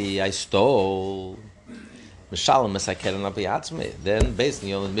 Genafti, I stole, then based on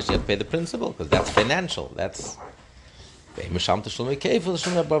your own admission, you have to pay the principal, because that's financial. That's but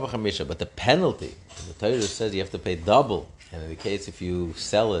the penalty, the Torah says you have to pay double. And in the case if you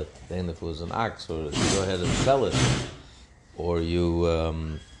sell it, then if it was an ox, or you go ahead and sell it, or you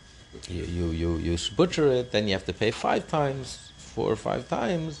butcher it, then you have to pay 5 times, 4 or 5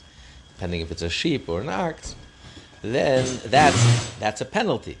 times, depending if it's a sheep or an ox. Then that's a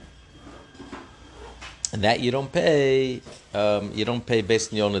penalty, and that you don't pay. You don't pay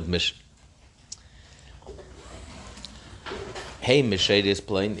based on your own admission. Hey, Mishayde is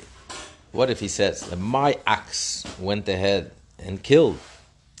plain. What if he says that my ox went ahead and killed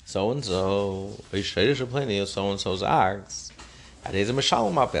so and so? So and so's ox. And he's a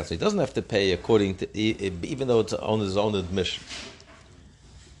mishalom up there, so he doesn't have to pay according to, even though it's on his own admission.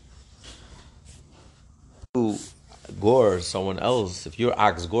 You gore someone else. If your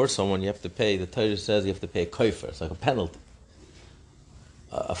ox gores someone, you have to pay. The Torah says you have to pay a kofer. It's like a penalty,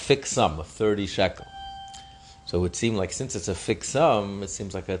 a fixed sum of 30 shekel. So it would seem like since it's a fixed sum, it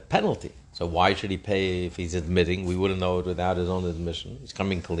seems like a penalty. So why should he pay if he's admitting? We wouldn't know it without his own admission. He's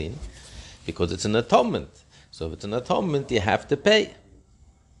coming clean. Because it's an atonement. So if it's an atonement, you have to pay.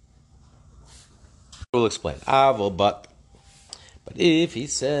 We'll explain. But if he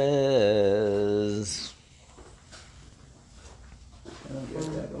says... I don't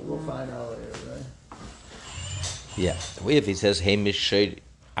get that, but we'll find out later, right? Yeah. If he says, hey, Mishayde,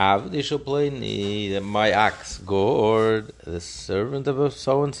 my ox gored the servant of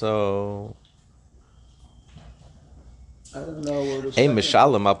so and so. I don't know where to Hey,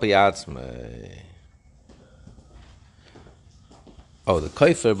 Mishalem al piyatzme. Oh, the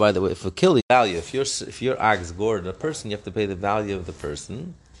kofer, by the way, for killing value. If your ox gored a person, you have to pay the value of the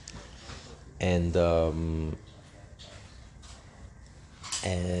person, and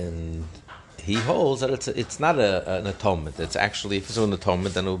he holds that it's not an atonement. It's actually, if it's an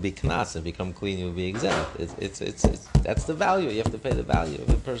atonement, then it will be knas. If you come clean, you will be exempt. It's that's the value. You have to pay the value of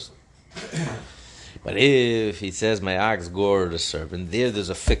the person. But if he says my ox gored a servant, there's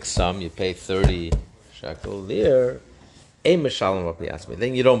a fixed sum. You pay 30 shekel.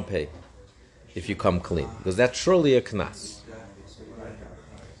 Then you don't pay if you come clean, because that's surely a knas.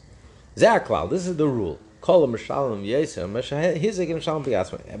 Zaklal, this is the rule. And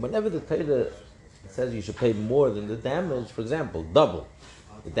whenever the Torah says you should pay more than the damage, for example, double.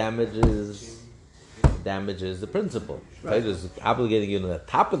 The damage is the principal. Right. Torah is obligating you on the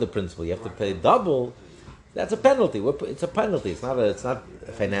top of the principal. You have to pay double. That's a penalty. It's a penalty. It's not a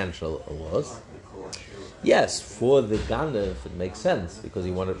financial loss. Yes, for the ganef it makes sense because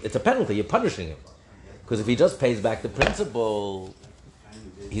it's a penalty. You're punishing him because if he just pays back the principal,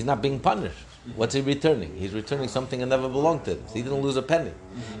 he's not being punished. What's he returning? He's returning something that never belonged to him. So he didn't lose a penny.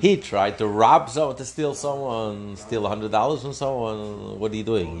 He tried to rob someone, to steal someone, steal $100 from someone. What are you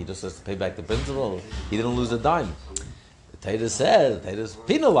doing? He just has to pay back the principal. He didn't lose a dime. The Taita's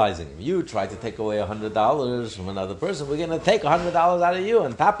penalizing him. You tried to take away $100 from another person. We're going to take $100 out of you.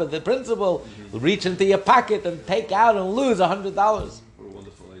 On top of the principal, reach into your pocket and take out and lose $100. What a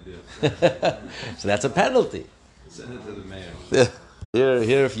wonderful idea. So that's a penalty. Send it to the mayor. Yeah.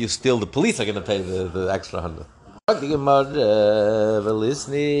 Here, if you steal, the police are going to pay the extra $100. The Gemara,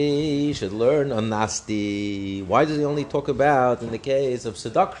 Velisni should learn on Nasti. Why does he only talk about in the case of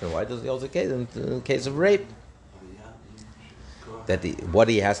seduction? Why does he also case in the case of rape? That what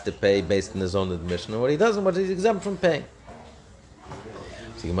he has to pay based on his own admission, and what he doesn't, what he's exempt from paying.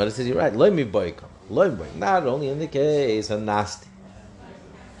 So the Gemara says, you're right. Not only in the case of Nasti.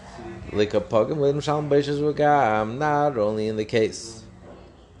 Not only in the case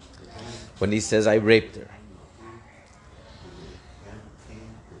when he says I raped her.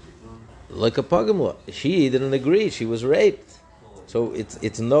 Like a pogum, she didn't agree. She was raped, so it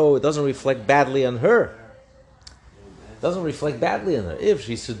doesn't reflect badly on her. It doesn't reflect badly on her. If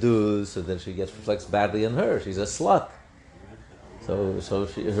she's seduced, so then reflects badly on her. She's a slut. So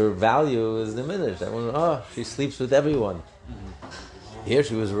her value is diminished. She sleeps with everyone. Here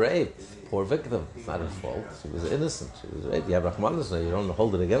she was raped. Poor victim. It's not her fault. She was innocent. She was raped. You have Rahmanas, you don't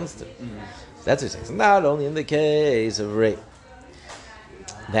hold it against her. That's what he's saying. Not only in the case of rape.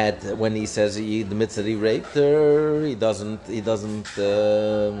 That when he says he admits that he raped her, he doesn't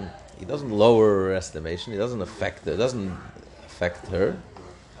lower her estimation. He doesn't affect her. It doesn't affect her.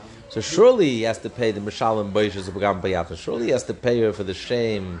 So surely he has to pay the Mishalim Boishes of Gam Bayata. Surely he has to pay her for the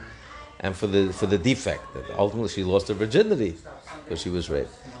shame and for the defect. That ultimately she lost her virginity because she was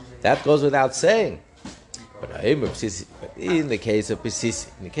raped. That goes without saying. But in the case of Pisisi,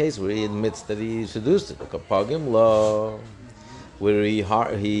 in the case where he admits that he seduced her, the Kapagim law, where he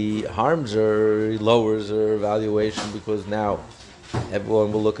harms her, he lowers her valuation because now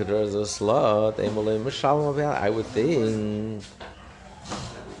everyone will look at her as a slut. I would think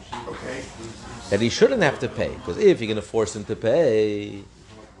that he shouldn't have to pay, because if you're going to force him to pay,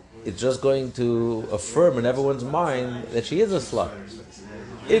 it's just going to affirm in everyone's mind that she is a slut.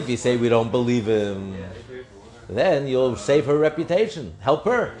 If you say we don't believe him, then you'll save her reputation. Help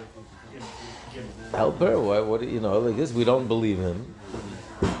her. Like this? We don't believe him,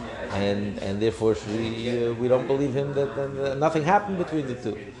 and therefore we don't believe him that nothing happened between the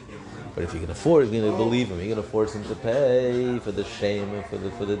two. But if you're going to believe him, you're going to force him to pay for the shame and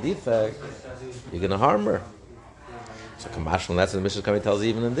for the defect, you're going to harm her. So Kamashal, that's what the Mishnah coming tells.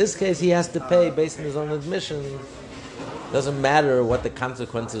 Even in this case, he has to pay based on his own admission. Doesn't matter what the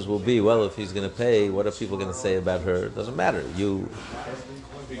consequences will be. Well, if he's going to pay, what are people going to say about her? It doesn't matter. You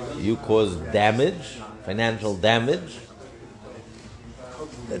cause damage, financial damage.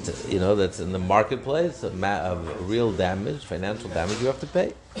 That's in the marketplace of real damage, financial damage. You have to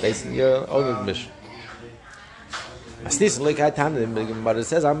pay based on your own admission. But it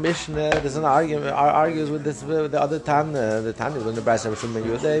says our Mishnah. There's an argument. Argues with this with the other Tana. The Tana when the Brayso of Shimon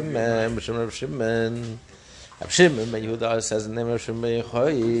Yehuda, Shimon Yehuda says in the name of Shimon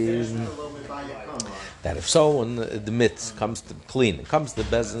Yehuda that if someone admits, comes to the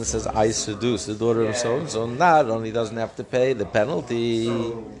Bezdin and says, I seduced the daughter of so-and-so, not only doesn't have to pay the penalty,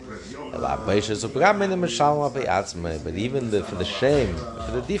 but even for the shame,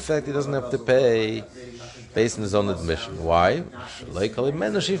 for the defect, he doesn't have to pay based on his own admission. Why?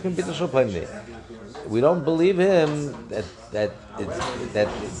 We don't believe him that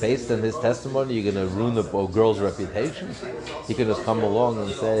based on his testimony you're going to ruin the girl's reputation. He could just come along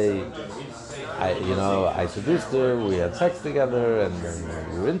and say, I seduced her, we had sex together, and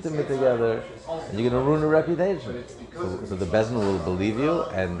we were intimate together, and you're going to ruin her reputation. So the Bezdin will believe you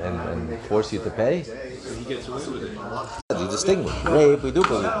and force you to pay. He gets away with it. You distinguish. Rape, we do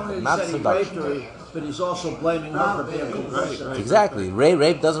believe it, not seduction. But he's also blaming her for being complicit. Exactly.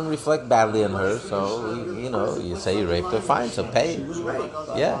 Rape doesn't reflect badly on her, so, you say you raped her, fine, so pay.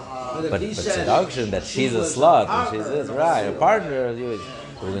 Yeah. But seduction, that she's a slut, and she's this, right, a partner,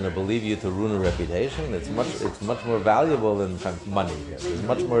 we're going to believe you to ruin a reputation. It's much more valuable than money. There's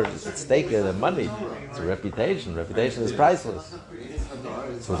much more at stake there than money. It's a reputation. Reputation is priceless.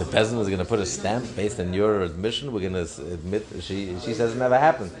 So the peasant is going to put a stamp based on your admission. We're going to admit she says it never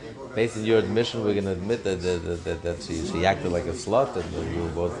happened. Based on your admission, we're going to admit that she acted like a slut and you were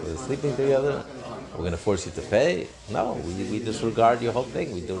both sleeping together. We're going to force you to pay. No, we disregard your whole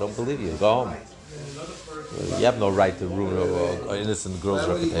thing. We don't believe you. Go home. You have no right to ruin an innocent girl's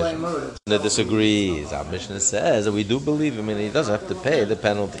reputation. That disagrees. Our Mishnah says that we do believe him, and he does have to pay the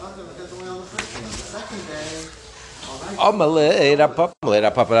penalty.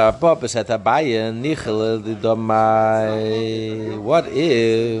 What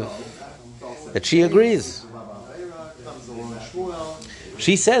if that she agrees?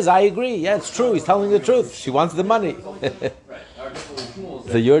 She says, I agree. Yeah, it's true. He's telling the truth. She wants the money.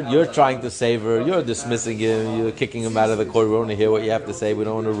 So you're trying to save her. You're dismissing him. You're kicking him out of the court. We want to hear what you have to say. We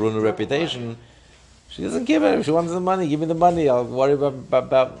don't want to ruin her reputation. She doesn't give it. She wants the money. Give me the money. I'll worry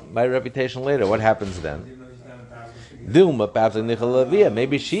about my reputation later. What happens then?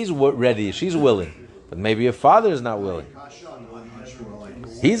 Maybe she's ready. She's willing. But maybe her father is not willing.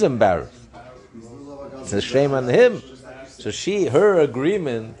 He's embarrassed. It's a shame on him. So her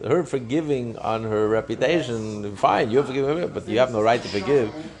agreement, her forgiving on her reputation, fine, you're forgiving her, but you have no right to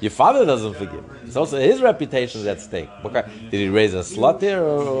forgive. Your father doesn't forgive. It's also his reputation is at stake. Did he raise a slut here,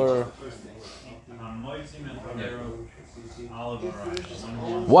 or?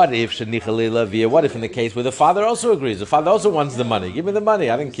 What if what if in the case where the father also agrees? The father also wants the money. Give me the money,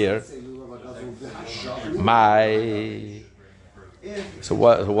 I don't care. So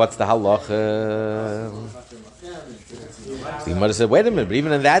what's the halacha? The Gemara said, wait a minute, but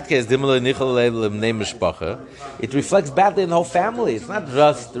even in that case, it reflects badly in the whole family. It's not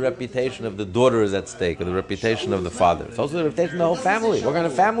just the reputation of the daughter is at stake, or the reputation of the father. It's also the reputation of the whole family. What kind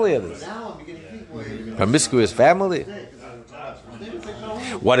of family is this? Promiscuous family?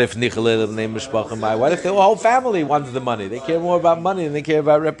 What if what if the whole family wants the money? They care more about money than they care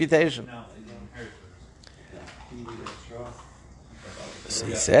about reputation. So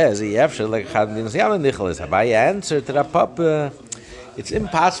he says, Abaye answered to Papa, it's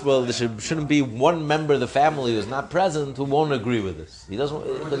impossible. There shouldn't be one member of the family who's not present who won't agree with this. He doesn't,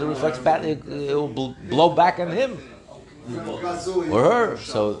 because it reflects bad. It will blow back on him or her.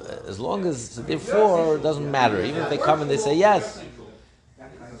 So as long as therefore it doesn't matter. Even if they come and they say yes,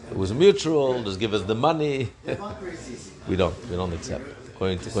 it was mutual. Just give us the money. we don't accept.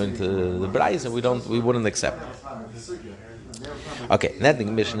 According to the Braisa, we wouldn't accept it. Okay, that the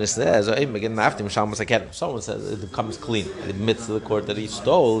Mishnah says, someone says it becomes clean. It admits to the court that he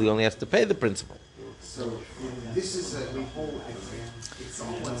stole, he only has to pay the principal. So this is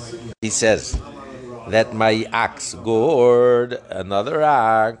He says that my ox gored another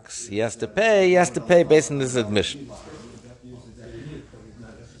ox, he has to pay based on this admission.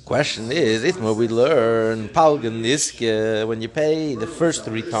 Question is, Itma we learn Palgan Niske, when you pay the first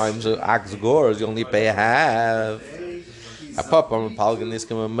 3 times of ox gores, you only pay half. A papa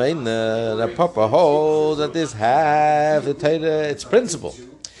holds that this half the Torah, its principle.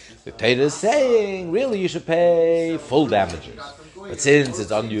 The Torah is saying, really, you should pay full damages. But since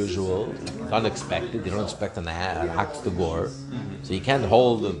it's unusual, it's unexpected, you don't expect an ox to gore, so you can't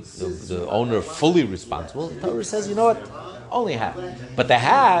hold the owner fully responsible. The Torah says, you know what? Only half. But the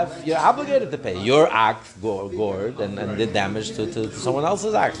half, you're obligated to pay. Your ox gored and did damage to someone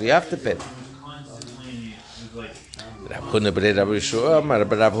else's ox, so you have to pay. Rav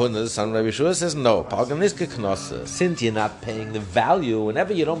Huna, the son of Rav Yeshua, says no. Since you're not paying the value,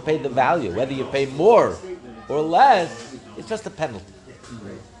 whenever you don't pay the value, whether you pay more or less, it's just a penalty.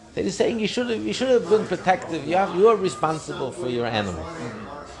 They're saying you should have been protective. You are responsible for your animal.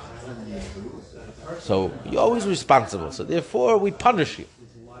 So you're always responsible. So therefore, we punish you.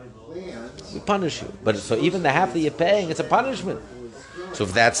 But so even the half that you're paying, it's a punishment. So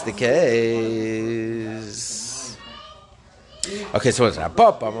if that's the case. Okay, so it's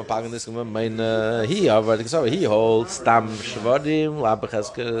Pop. I'm applying this. He holds Stam Shvadim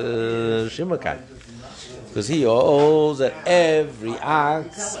Labecheske Shimakai, because he holds that every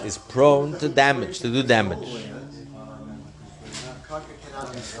ox is prone to do damage,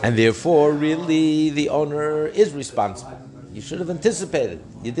 and therefore, really, the owner is responsible. You should have anticipated.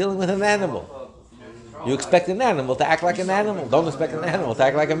 You're dealing with an animal. You expect an animal to act like an animal. Don't expect an animal to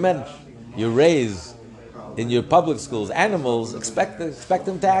act like a mensch. You raise in your public schools animals, expect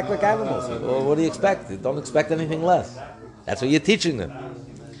them to act like animals. Well, what do you expect? Don't expect anything less. That's what you're teaching them.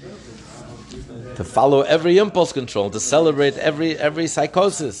 To follow every impulse control, to celebrate every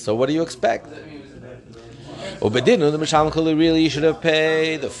psychosis. So what do you expect? Ubedinu, the Mishalem really, you should have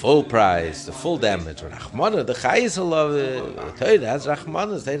paid the full price, the full damage. Rachmana, the Chayis love it. The Torah has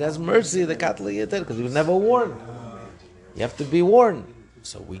Rachmana, the Torah has mercy, the Katla Yitter, because he was never warned. You have to be warned.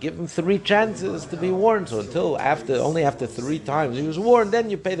 So we give him 3 chances to be warned. So only after 3 times he was warned,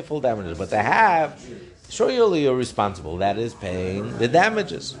 then you pay the full damages. But to have, surely you're responsible. That is paying the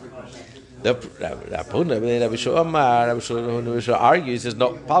damages. The Rabbi Shua argues, says,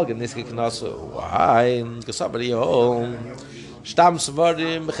 no, Palgan Niska can also, why? Because somebody home. No,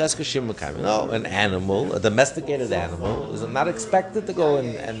 an animal, a domesticated animal, is not expected to go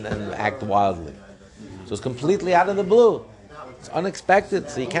and act wildly. So it's completely out of the blue. It's unexpected,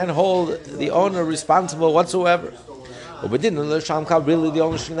 so you can't hold the owner responsible whatsoever. But we didn't. Really, the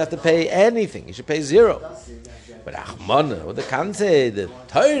owner shouldn't have to pay anything. He should pay zero. But Achmana, what the can say, the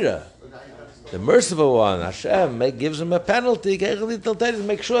Torah, the merciful one, Hashem, gives him a penalty.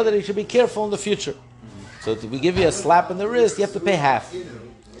 Make sure that he should be careful in the future. So if we give you a slap in the wrist, you have to pay half,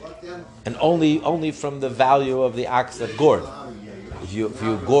 and only from the value of the ox that gored. If you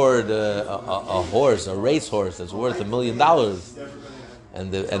gored a horse, a racehorse that's worth $1 million,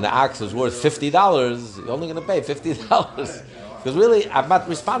 and the ox is worth $50, you're only going to pay $50. Because really, I'm not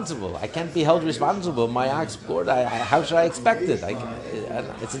responsible. I can't be held responsible. My ox gored. How should I expect it?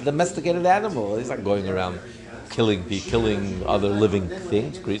 It's a domesticated animal. He's not going around killing other living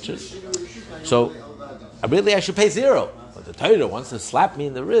things, creatures. So, I should pay zero. But the Torah wants to slap me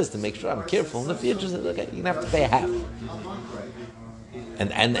in the wrist to make sure I'm careful in the future. So, okay, you're going to have to pay half.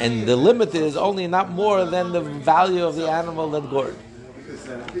 And the limit is only not more than the value of the animal that gored.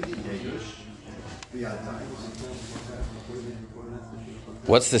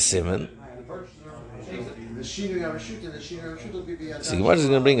 What's the simon? So Gemara is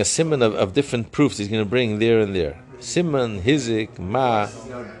going to bring a simon of different proofs. He's going to bring there and there. Simon, hizik, ma,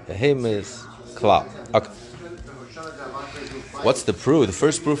 behemis, klal. Okay. What's the proof? The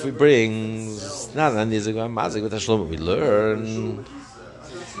first proof we bring is not an hizik, mazik, with Hashlom. We learn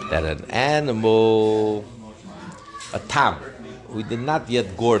that an animal, a tam, we did not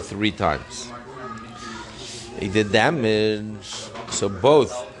yet gore 3 times. He did damage, so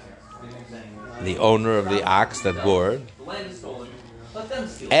both the owner of the ox that gored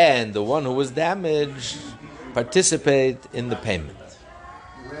and the one who was damaged participate in the payment.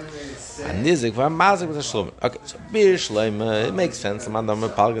 Okay, so it makes sense.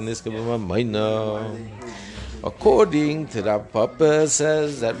 According to Rav Papa,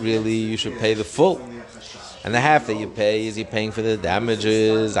 says that really you should pay the full. And the half that you pay, is he paying for the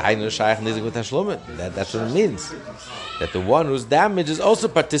damages? That's what it means. That the one who's damaged is also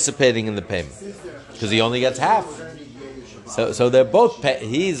participating in the payment. Because he only gets half. So they're both,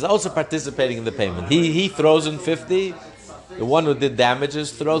 he's also participating in the payment. He throws in 50, the one who did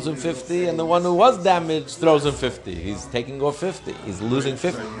damages throws in 50, and the one who was damaged throws in 50. He's taking off 50. He's losing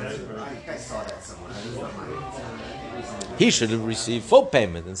 50. He should have received full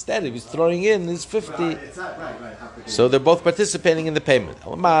payment. Instead, he was throwing in his 50. So they're both participating in the payment.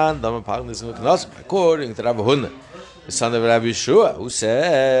 According to Rabbi Huna, the son of Rabbi Yeshua, who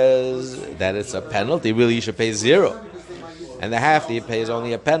says that it's a penalty, really you should pay 0. And the half that you pay is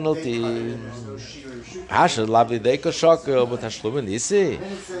only a penalty. So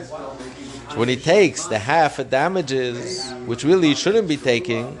when he takes the half of damages, which really he shouldn't be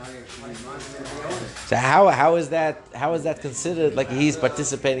taking, so how is that considered like he's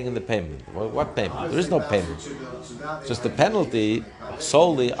participating in the payment? What payment? There is no payment. It's just the penalty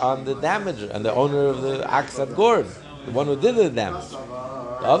solely on the damager and the owner of the ox that gored, the one who did the damage.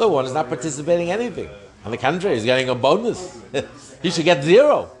 The other one is not participating in anything. On the contrary, he's getting a bonus. He should get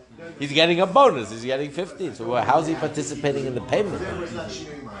 0. He's getting a bonus. He's getting 50. So how is he participating in the payment?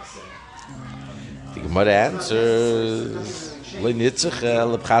 The Gemara answers. The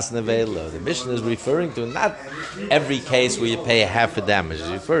Mishnah is referring to not every case where you pay half a damage. It's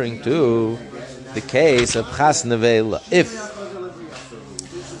referring to the case of Chas Nevela. If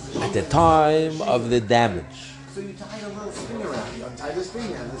at the time of the damage,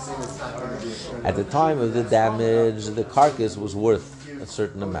 at the time of the damage, the carcass was worth a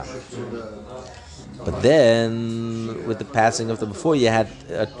certain amount. But then, with the passing of before you had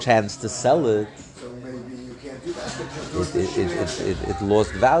a chance to sell it, it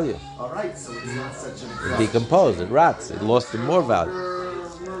lost value. It decomposed, it rots, it lost more value.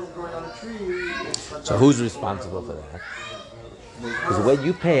 So who's responsible for that? Because when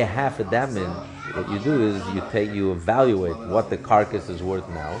you pay half a damage, what you do is you evaluate what the carcass is worth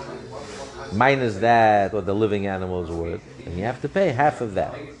now, minus that what the living animal is worth, and you have to pay half of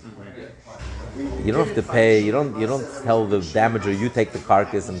that. You don't have to pay. You don't tell the damager, you take the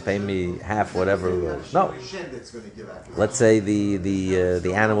carcass and pay me half whatever it was. No. Let's say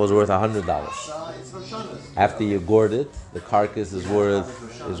the animal is worth $100. After you gored it, the carcass is worth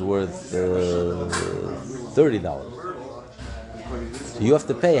 $30. So you have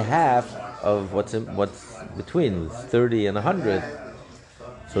to pay half of what's between 30 and 100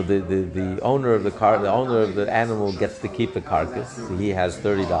 So the owner of the animal gets to keep the carcass. So he has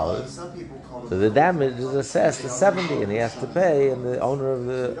 $30. So the damage is assessed as 70, and he has to pay, and the owner of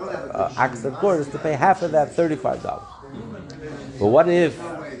the ox that gored is to pay half of that, $35. But what if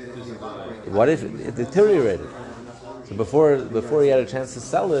it deteriorated? So before he had a chance to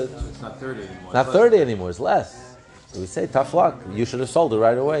sell it, It's not 30 anymore. not 30 anymore, it's less. So we say, tough luck, you should have sold it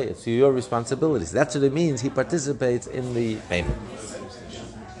right away. It's your responsibility. So that's what it means, he participates in the payment.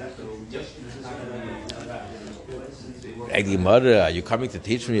 Are you coming to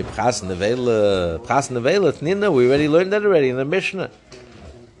teach me Pras Nevela? Nina, we already learned that already in the Mishnah.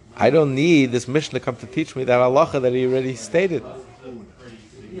 I don't need this Mishnah to come to teach me that halacha that he already stated.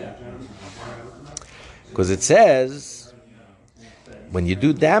 Because it says, when you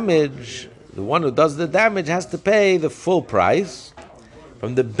do damage, the one who does the damage has to pay the full price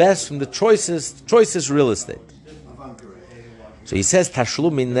from the choicest real estate. So he says,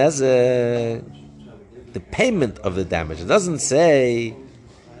 Tashlumi Nezek, the payment of the damage. It doesn't say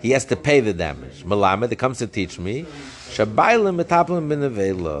he has to pay the damage. Malamed, it comes to teach me, that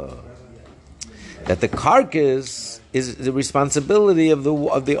the carcass is the responsibility of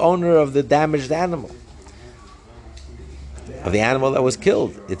the owner of the damaged animal, of the animal that was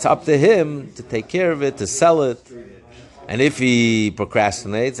killed. It's up to him to take care of it, to sell it. And if he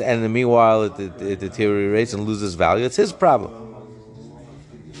procrastinates, and in the meanwhile it deteriorates and loses value, it's his problem.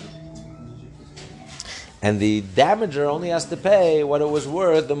 And the damager only has to pay what it was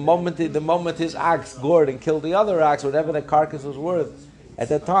worth the moment his ox gored and killed the other ox, whatever the carcass was worth at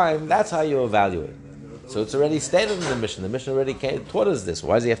that time. That's how you evaluate. So it's already stated in the Mishnah. The Mishnah already taught us this.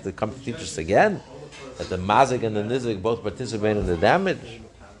 Why does he have to come to teach us again? That the mazik and the nizik both participate in the damage.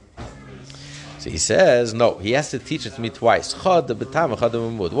 So he says, no, he has to teach it to me twice.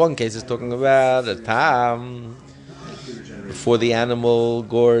 One case is talking about a tam before the animal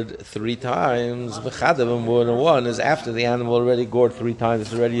gored 3 times. And one is after the animal already gored 3 times.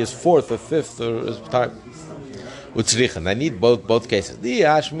 It's already his 4th or 5th or his time. I need both cases.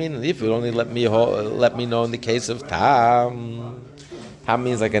 If you only let me know in the case of tam. Tam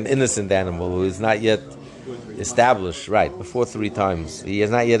means like an innocent animal who is not yet established, right, before 3 times. He is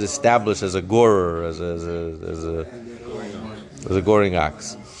not yet established as a gorer, as a goring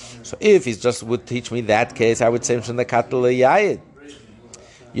ox. So if he just would teach me that case, I would say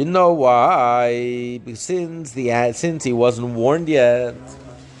you know why? Since he wasn't warned yet.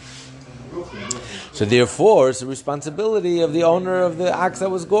 So therefore, it's the responsibility of the owner of the ox that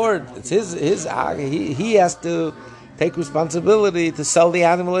was gored. It's his ox. He has to take responsibility to sell the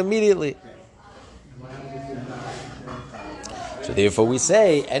animal immediately. So therefore we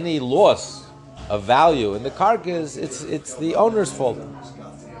say any loss of value in the carcass, it's the owner's fault,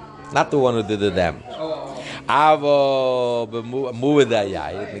 not the one who did the damage. In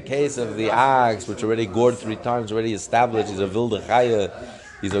the case of the ox, which already gored 3 times, already established, he's a wilde chaya,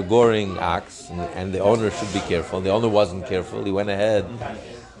 he's a goring ox, and the owner should be careful. The owner wasn't careful, he went ahead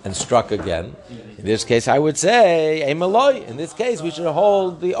and struck again. In this case, I would say, Emaloi. In this case, we should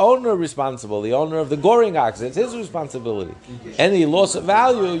hold the owner responsible, the owner of the goring ox. It's his responsibility. Any loss of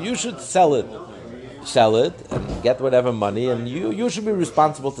value, you should sell it and get whatever money, and you should be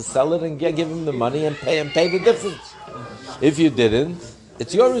responsible to sell it and give him the money and pay the difference. If you didn't,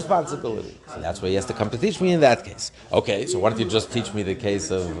 it's your responsibility. So that's why he has to come to teach me in that case. Okay, so why don't you just teach me the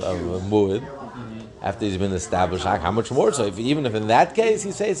case of Mu'id? After he's been established, how much more so? Even if in that case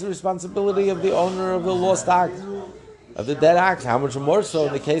he says it's the responsibility of the owner of the lost ox, of the dead ox, how much more so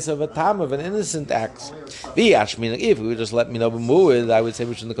in the case of a tam, of an innocent ox? If you would just let me know b'mu'id, I would say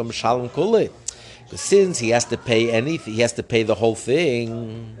we shouldn't come shalom kulei. Because since he has to pay anything, he has to pay the whole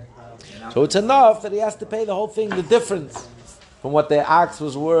thing. So it's enough that he has to pay the whole thing, the difference from what the ox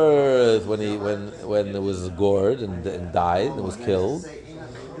was worth when it was gored and died and was killed,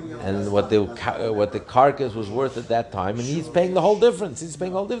 and what the carcass was worth at that time, and he's paying the whole difference. He's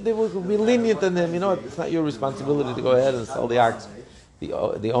paying all difference. They will be lenient on him. You know, it's not your responsibility to go ahead and sell the ox.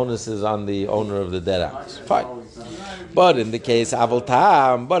 The onus is on the owner of the dead ox. Fine. But in the case of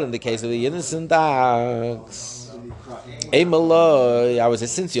the innocent ox, I would say,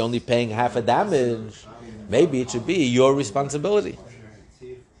 since you're only paying half a damage, maybe it should be your responsibility.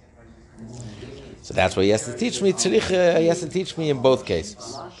 So that's why he has to teach me. He has to teach me in both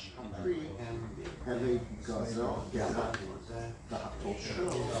cases.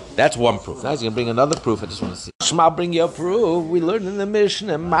 That's one proof. Now he's going to bring another proof. I just want to see. Shema, bring your proof. We learned in the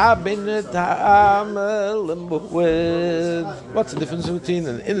Mishnah. What's the difference between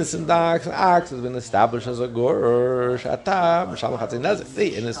an innocent ox? An ox has been established as a gorer.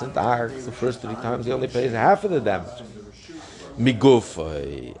 The innocent ox, the first 3 times he only pays half of the damage.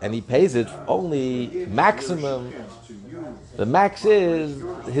 migufay, and he pays it only maximum. The max is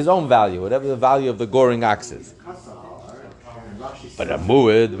his own value, whatever the value of the goring ox is. But a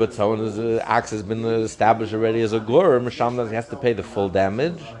mu'id, but someone whose ox has been established already as a gorer, Misham, he has to pay the full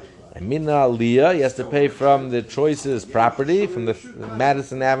damage. And mina aliyah, he has to pay from the choices property, from the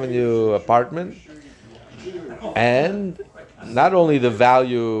Madison Avenue apartment, and not only the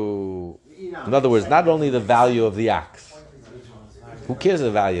value. In other words, not only the value of the ox. Who cares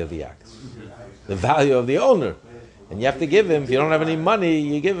the value of the ox? The value of the owner. And you have to give him, if you don't have any money,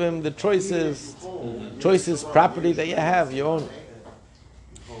 you give him the choices property that you have, you own.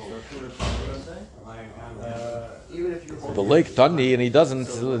 The Lake Tani, and he doesn't,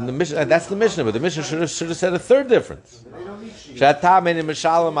 in the mission, that's the Mishnah, but the Mishnah should have said a third difference.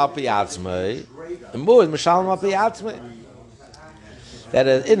 That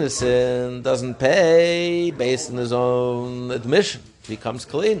an innocent doesn't pay based on his own admission. He becomes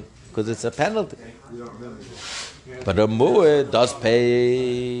clean because it's a penalty. But a mu'ed does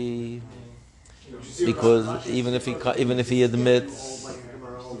pay because even if he admits,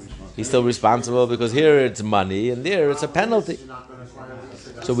 he's still responsible because here it's money and there it's a penalty.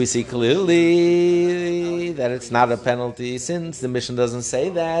 So we see clearly that it's not a penalty since the mission doesn't say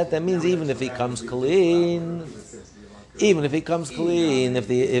that. That means even if he comes clean. Even if he comes clean, if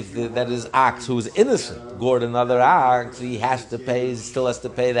that is ox who is innocent gored another ox, he still has to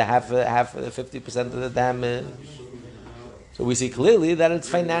pay the half 50% of the damage. So we see clearly that it's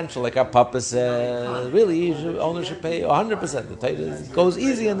financial, like our Papa said. Really, owner should pay 100%. The Torah goes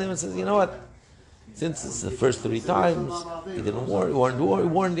easy on him and says, you know what? Since it's the first 3 times, he didn't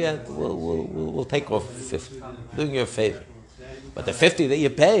warn yet. We'll take off 50, doing you a favor. But the 50 that you're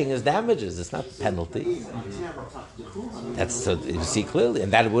paying is damages. It's not penalty. That's so you see clearly,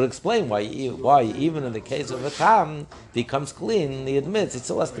 and that would explain why even in the case of a tam, if he comes clean, he admits, he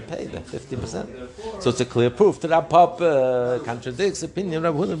still has to pay the 50%. So it's a clear proof. That Papa contradicts opinion.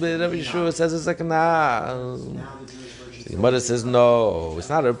 Rabbi Yeshua says it's like nah. The mother says no, it's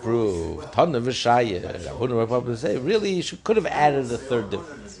not a proof. Ton of Rabbi Papa say really you could have added a third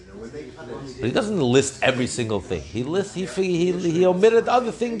difference. But he doesn't list every single thing. He omitted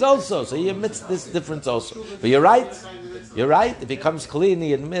other things also, so he admits this difference also. But you're right. If he comes clean,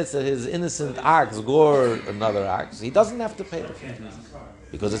 he admits that his innocent ox gored another ox. He doesn't have to pay the fee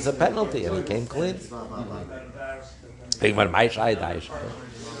because it's a penalty, and he came clean.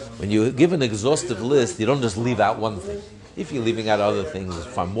 When you give an exhaustive list, you don't just leave out one thing. If you're leaving out other things,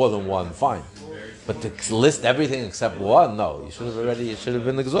 fine, more than one, fine. But to list everything except one, no. It should have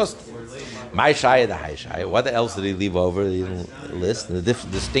been exhausted. What else did he leave over? He didn't list the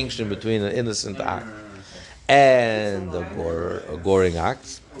distinction between an innocent ox and a goring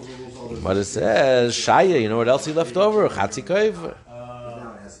ox. But it says, Shaya, you know what else he left over? Chatzi koiver.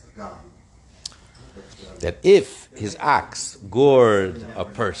 That if his ox gored a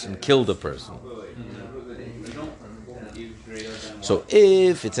person, killed a person, so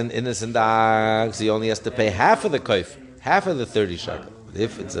if it's an innocent ox, he only has to pay half of the koif, half of the 30 shekel.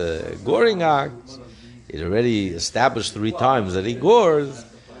 If it's a goring ox, he's already established 3 times that he gores,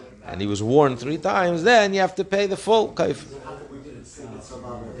 and he was warned 3 times, then you have to pay the full koif.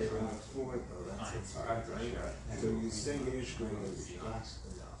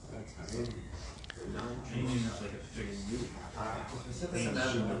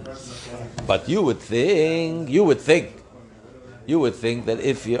 But you would think that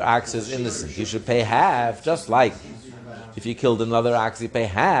if your ox is innocent, you should pay half, just like if you killed another ox, you pay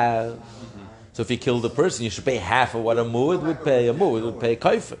half. So if you killed a person, you should pay half of what a mu'id would pay. A mu'id would pay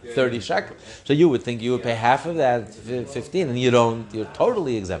koifer, 30 shekel. So you would think you would pay half of that, 15, and you don't. You're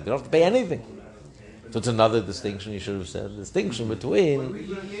totally exempt. You don't have to pay anything. So it's another distinction you should have said. Distinction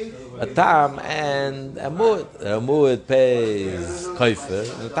between a tam and a mu'id. A mu'id pays koifer,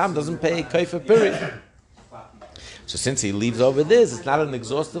 and a tam doesn't pay koifer, period. So since he leaves over this, it's not an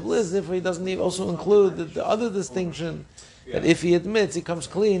exhaustive list. Therefore, he doesn't also include the other distinction that if he admits he comes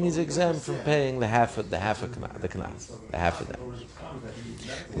clean, he's exempt from paying the half of the knas, the half of that.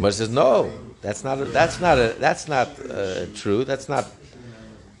 But says no, that's not true. That's not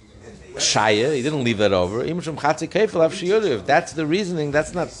shaya. He didn't leave that over. If that's the reasoning,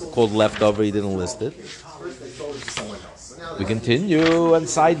 that's not called leftover. He didn't list it. We continue on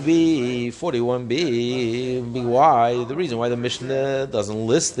side B, 41b, BY. The reason why the Mishnah doesn't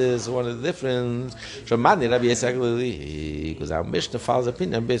list this, one of the difference, because our Mishnah follows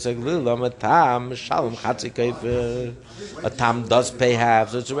opinion, a tam does pay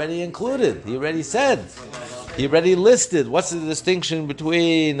half, so it's already included. He already said, he already listed. What's the distinction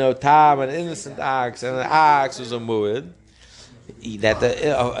between a tam, an innocent ox, and an ox who's a mu'id? that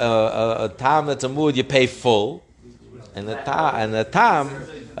a tam that's a mood you pay full, and a tam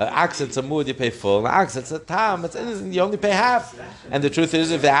ox that's a mood you pay full, and ox that's a tam it's innocent you only pay half. And the truth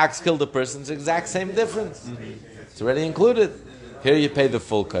is, if the ox killed a person, it's the exact same difference. It's already included. Here you pay the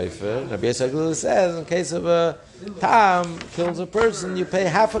full kaifer. Rabbi Yisrael says, in case of a tam kills a person, you pay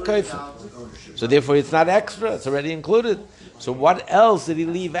half a kaifer. So therefore, it's not extra; it's already included. So what else did he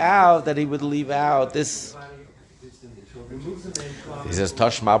leave out that he would leave out? This. He says,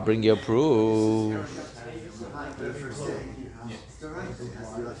 Toshma, bring your proof.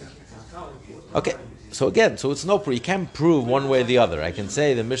 Okay, so again, so it's no proof. You can't prove one way or the other. I can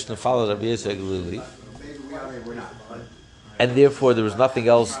say the Mishnah follows Rabbi Yisrael, and therefore there was nothing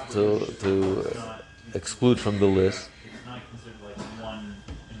else to exclude from the list.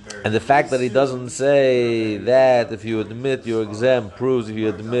 And the fact that he doesn't say that if you admit you're exempt proves if you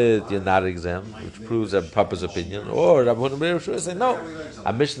admit you're not exempt, which proves Rabbi Papa's opinion, or Rabbi Hunan say no,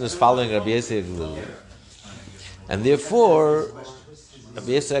 our mission is following Rabbi Yisrael, and therefore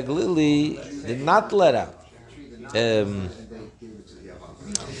Rabbi Yisrael did not let out.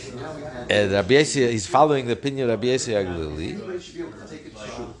 Rabbi Yisrael, he's following the opinion of Rabbi Yisrael.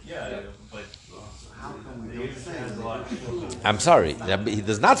 I'm sorry, he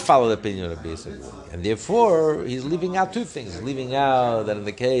does not follow the opinion of Rabbi Yisrael, and therefore he's leaving out two things. He's leaving out that in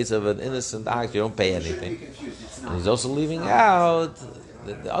the case of an innocent act, you don't pay anything, and he's also leaving out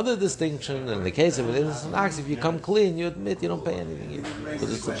the other distinction. In the case of an innocent act, if you come clean, you admit you don't pay anything either,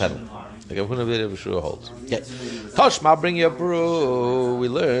 because it's a penalty. Like Rabbi Shua holds. Okay, Toshma, bring your proof. We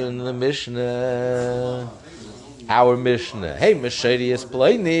learn in the Mishnah. Our Mishnah. Hey, Meshadius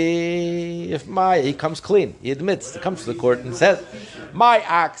Plaini. If he comes clean, he admits, he comes to the court and says, my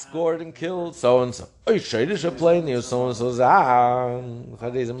ox gored and killed so and so. Hey, Meshadius Plaini, or so and so's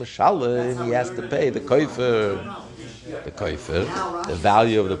he's a Mishalim. He has to pay the koifer, the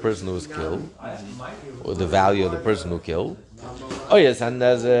value of the person who was killed, or the value of the person who killed. Oh yes, and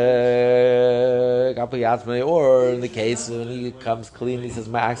there's or in the case when he comes clean, he says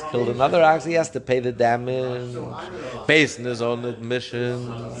my ox killed another ox, he has to pay the damage based on his own admission.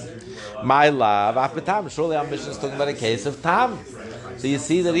 My love, after Tam, surely our mission is talking about a case of Tam. So you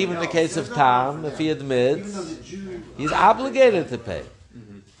see that even in the case of Tam, if he admits, he's obligated to pay.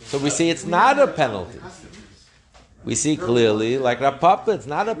 So we see it's not a penalty. We see clearly, like Rav Papa, it's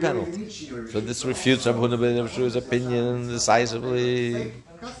not a penalty. So this refutes Rav Hunan ben Shua's opinion decisively.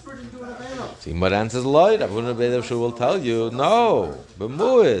 See, what answers Lloyd? Rav Hunan ben Shua will tell you, no,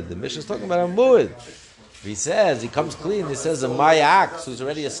 b'mu'id. The Mishnah is talking about a mu'id. If he says, he comes clean, he says, my ox, who's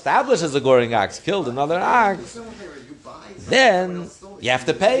already established as a goring ox, killed another ox, then you have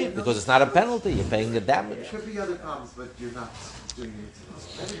to pay, because it's not a penalty, you're paying the damage. There could be other problems, but you're not doing it.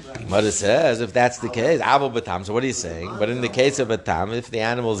 Gemara says, if that's the case, Avo Batam, so what are you saying? But in the case of a tam, if the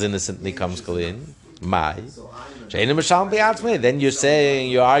animal is innocent and he comes clean, then you're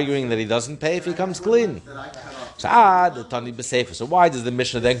saying, you're arguing that he doesn't pay if he comes clean. So why does the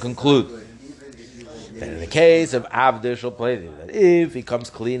Mishnah then conclude that in the case of Avdir shall play, that if he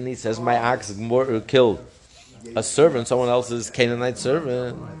comes clean, he says, my ox killed a servant, someone else's Canaanite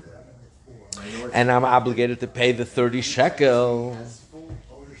servant, and I'm obligated to pay the 30 shekel.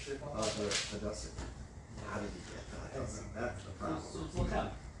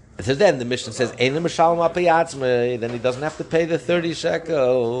 So then the Mishnah says, then he doesn't have to pay the 30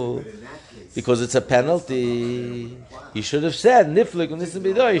 shekel because it's a penalty. He should have said, he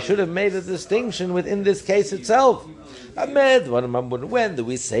should have made a distinction within this case itself. When do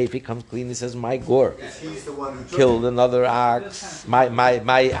we say if he comes clean, he says, my gore killed another ox,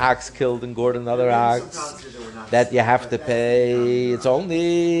 my ox killed and gored another ox, that you have to pay. It's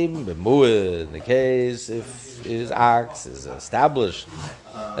only in the case if his ox is established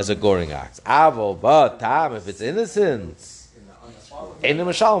as a goring ox. But Tam, if it's innocent,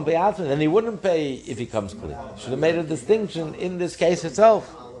 then he wouldn't pay if he comes clean. Should have made a distinction in this case itself.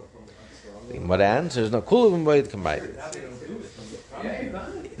 What answer is no cool. The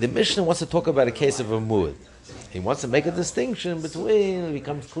Mishnah wants to talk about a case of a mu'id. He wants to make a distinction between if he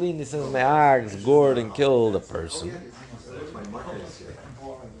comes clean, he says my ox gored and killed a person,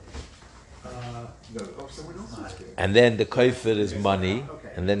 and then the kofer is money,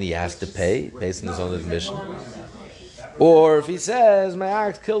 and then he has to pay based on his own admission. Or if he says my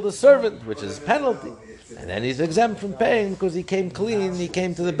ox killed a servant, which is penalty, and then he's exempt from paying because he came clean, he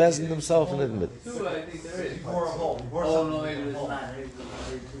came to the bezin himself and admitted.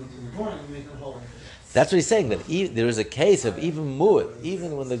 That's what he's saying, that there is a case of even mu'id,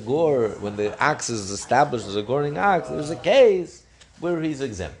 even when the ox is established as a goring ox, there's a case where he's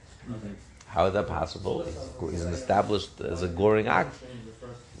exempt. How is that possible? He's established as a goring act.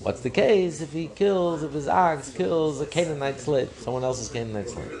 What's the case if his ox kills a Canaanite slave, someone else's Canaanite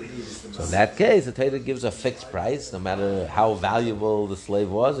slave? So in that case, the Torah gives a fixed price, no matter how valuable the slave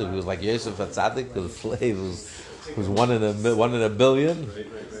was. If he was like Yosef HaTzadik, the slave who's one in a billion,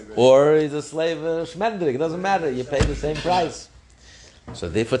 or he's a slave Shmendrik, it doesn't matter. You pay the same price. So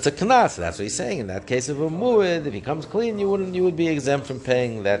therefore, it's a knas. That's what he's saying. In that case of a mu'id, if he comes clean, you would be exempt from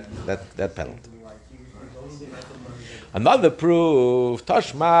paying that penalty. Another proof,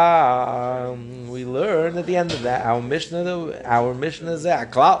 Toshma, we learn at the end of that, our Mishnah is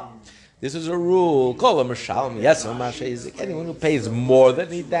Klal. This is a rule. Kol HaMishalem, yes, anyone who pays more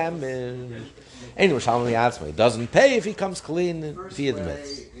than he damaged. Anyone who doesn't pay if he comes clean, if he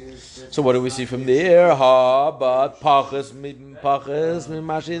admits. So what do we see from there? But pachas,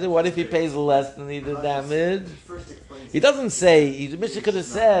 what if he pays less than he did damage? He doesn't say, the Mishnah could have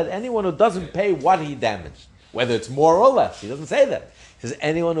said, anyone who doesn't pay what he damaged. Whether it's more or less. He doesn't say that. He says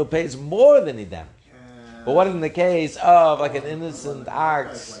anyone who pays more than he damaged. But what in the case of like an innocent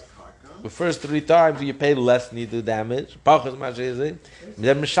ox, the first 3 times you pay less than you do damage,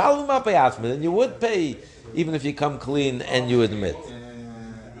 then you would pay even if you come clean and you admit.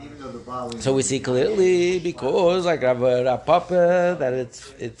 So we see clearly, because like Rav Papa, that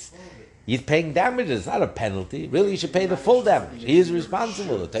it's he's paying damages, it's not a penalty. Really, you should pay the full damage. He is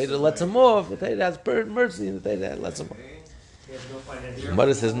responsible. The Torah lets him off. The Torah has mercy, and the Torah lets him off. The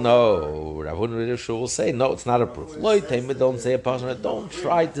Mother says no. Rav Huna will say no. It's not a proof. Don't say a person. Don't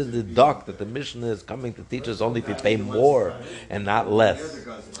try to deduct that the Mishnah is coming to teach us only if you pay more and not less.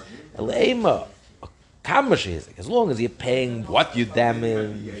 As long as you're paying what you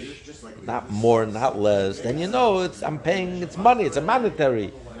damage, not more, not less, then you know I'm paying. It's money. It's a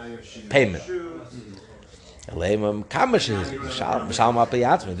monetary payment.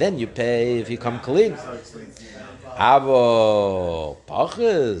 Then you pay if you come clean. Avo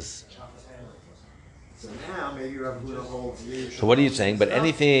pachas. So what are you saying? But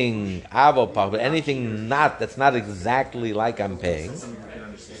anything but anything that's not exactly like I'm paying,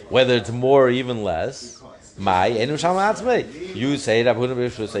 whether it's more or even less. You say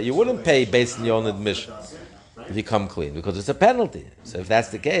you wouldn't pay based on your own admission if you come clean, because it's a penalty. So if that's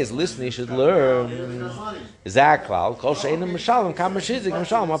the case, listen, you should learn.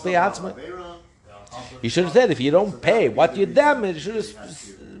 You should have said if you don't pay what you damage, you should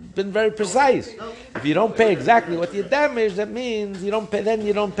have been very precise. If you don't pay exactly what you damage, that means you don't pay. Then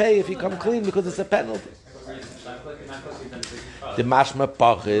you don't pay if you come clean, because it's a penalty. The mashma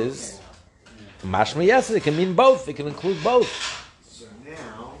pach is mashma. Yes, it can mean both. It can include both.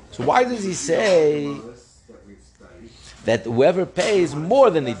 So why does he say that whoever pays more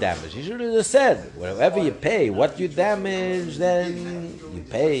than he damaged? He should have just said, whatever you pay, what you damage, then you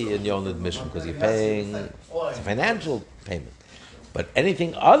pay in your own admission, because you're paying, it's a financial payment. But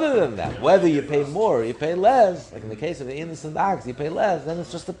anything other than that, whether you pay more or you pay less, like in the case of the innocent ox, you pay less, then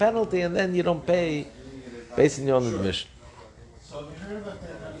it's just a penalty, and then you don't pay based on your own admission. So have you heard about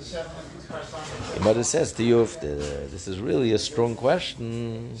the 7 corresponding? But it says to you, this is really a strong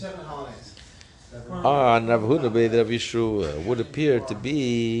question. 7 holidays. And Rav Huna Beit Rav Yeshua would appear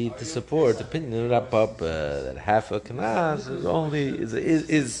to support the opinion of Rav Papa that half a knas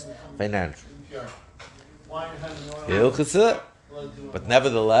is financial. But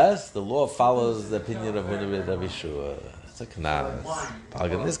nevertheless, the law follows the opinion of Huna Beit Rav Yeshua. It's a knas.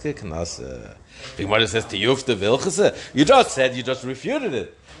 Palganiska knas. What it says to Yufta Vilchasa, you just refuted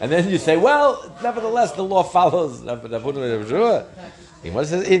it, and then you say, well, nevertheless, the law follows Rav Huna Beit Rav Yeshua. What it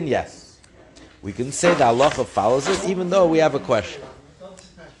says in yes. We can say the halacha follows it, even though we have a question.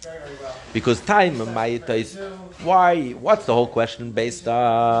 Because time, why? What's the whole question based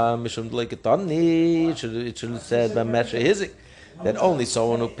on? It should have said that only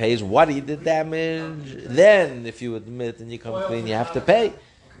someone who pays what he did damage. Then, if you admit and you come clean, you have to pay,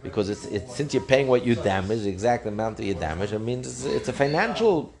 because it's since you're paying what you damage, the exact amount that you damage. It means it's a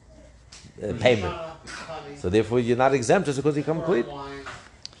financial payment. So therefore, you're not exempt just because you come clean.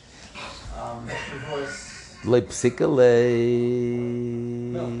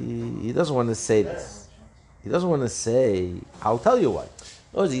 He doesn't want to say this. He doesn't want to say, I'll tell you why.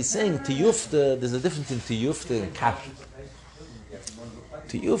 No, he's saying tiyufta, there's a difference in tiyufta and kasha.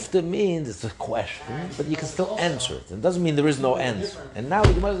 Tiyufta means it's a question, but you can still answer it. It doesn't mean there is no answer. And now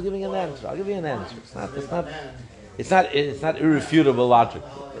the Gemara is giving an answer. I'll give you an answer. It's not irrefutable logic.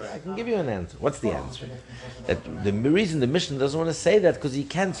 I can give you an answer. What's the answer? That the reason the Mishnah doesn't want to say that, because he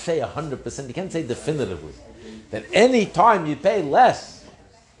can't say 100%, he can't say definitively that any time you pay less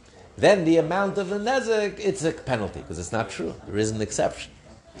than the amount of the nezek, it's a penalty, because it's not true. There is an exception.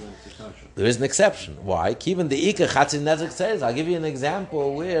 There is an exception. Why? Even the Ika Chatzin Nezek Tzeres. I'll give you an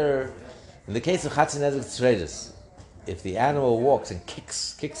example where, in the case of Chatzin Nezek Tzeres, if the animal walks and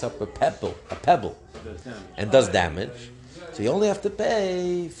kicks up a pebble, and does damage, so you only have to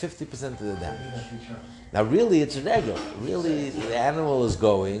pay 50% of the damage. Now, really, it's regular. Really, the animal is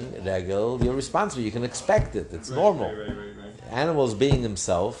going regular. You're responsible. You can expect it. It's normal. The animal is being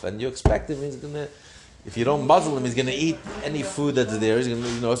himself, and you expect him. He's gonna. If you don't muzzle him, he's going to eat any food that's there. He's going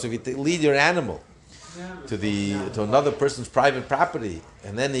to, so if you lead your animal to another person's private property,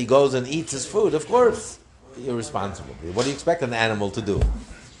 and then he goes and eats his food, of course, you're responsible. What do you expect an animal to do?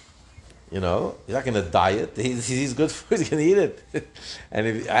 You're not going to diet. He's good food. He's going to eat it.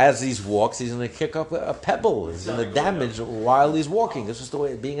 And as he walks, he's going to kick up a pebble. He's going to damage while he's walking. It's just the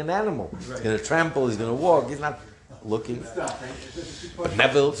way of being an animal. He's going to trample. He's going to walk. He's not looking. But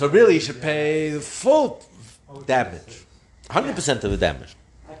never, so really, you should pay the full damage, 100% of the damage.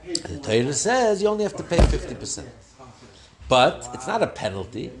 And the Torah says you only have to pay 50%, but it's not a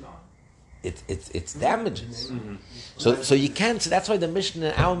penalty. It's damages. So you can't. So that's why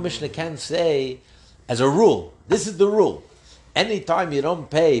our Mishnah can't say, as a rule, this is the rule. Anytime you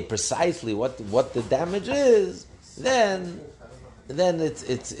don't pay precisely what the damage is, then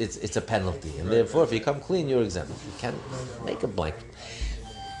it's a penalty, and therefore, if you come clean, you're exempt. You can't make a blanket.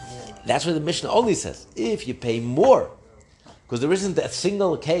 That's what the Mishnah only says. If you pay more, because there isn't a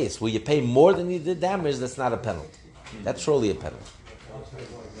single case where you pay more than you did damage, that's not a penalty. That's surely a penalty.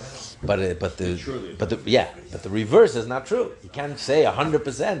 But the reverse is not true. You can't say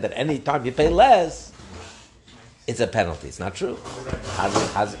 100% that any time you pay less, it's a penalty. It's not true.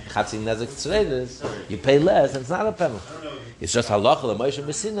 Chatzin Nezek Tzreides, you pay less, and it's not a penalty. It's just halacha l'Moshe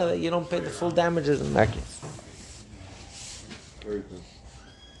Messina that you don't pay the full damages in that case. Very good.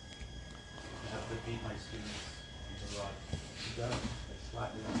 I have to beat my students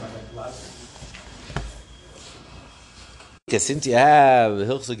a lot. Because since you have the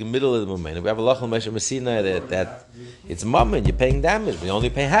hilchsig middle of the moment, we have a halacha l'Moshe Messina that it's mammon, you're paying damage. We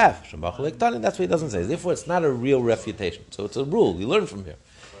only pay half. That's what he doesn't say. Therefore, it's not a real refutation. So it's a rule. You learn from here.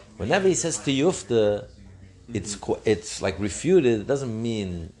 Whenever he says to Yufta, it's like refuted. It doesn't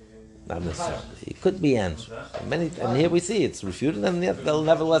mean not necessarily. It could be answered. And here we see it's refuted, and yet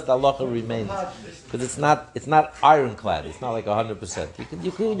nevertheless the halacha remains because it's not ironclad. It's not like 100%.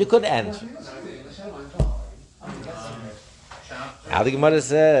 You could answer. Now the Gemara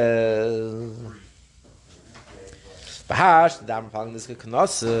says,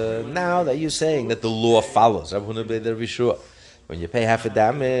 now that you're saying that the law follows, when you pay half a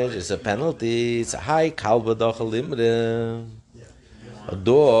damage, it's a penalty. It's a high kalba dochalimre. A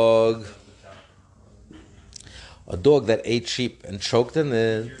dog that ate sheep and choked in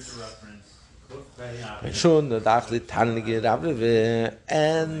it.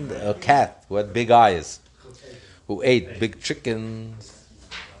 And a cat who had big eyes, who ate big chickens.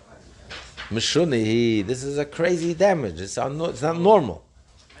 Mishuni, this is a crazy damage. It's not normal.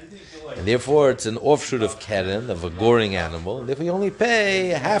 And therefore, it's an offshoot of keren, of a goring animal. And therefore, you only pay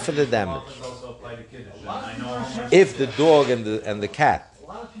half of the damage. If the dog and the cat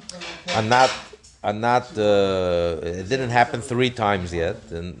are not, it didn't happen 3 times yet.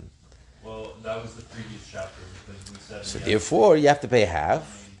 Well, that was the previous chapter because we said. So therefore, you have to pay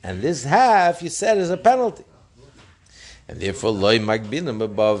half, and this half you said is a penalty. And therefore, loy magbinim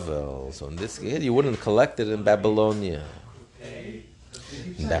above. So in this case, you wouldn't collect it in Babylonia.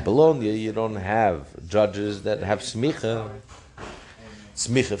 In Babylonia, you don't have judges that have smicha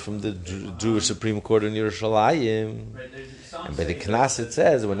from the Jewish Supreme Court in Yerushalayim. And by the Knas it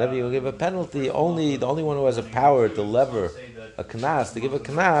says, whenever you give a penalty, the only one who has a power to lever a Knas, to give a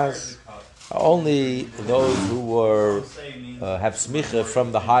Knas, are only those who have smicha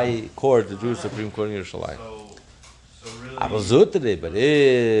from the High Court, the Jewish Supreme Court in Yerushalayim. But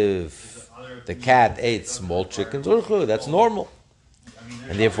if the cat ate small chickens, that's normal.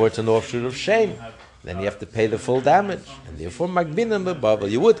 And therefore it's an offshoot of shame. Then you have to pay the full damage. And therefore magbinim bebubble.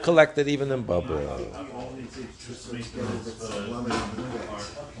 You would collect it even in bubble.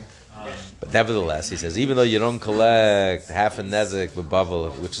 But nevertheless, he says, even though you don't collect half a nezek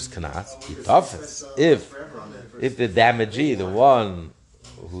bebubble, which is kanas, if the damagee, the one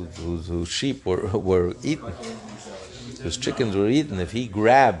whose sheep were eaten, whose chickens were eaten, if he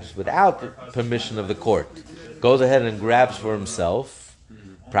grabs without the permission of the court, goes ahead and grabs for himself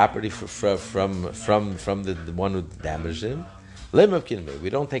property from the one who damaged him, we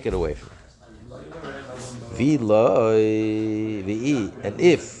don't take it away from him. And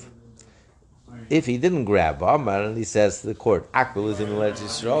if he didn't grab, and he says to the court,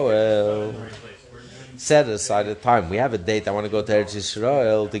 set aside a time. We have a date. I want to go to Eretz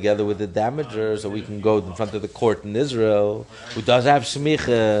Yisrael together with the damager, so we can go in front of the court in Israel, who does have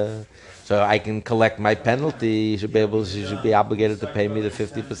smicha, so I can collect my penalty. She should be obligated to pay me the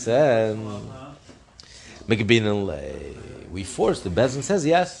 50%. We force. The Bezin says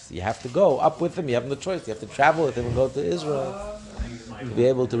yes. You have to go up with him. You have no choice. You have to travel with him and go to Israel to be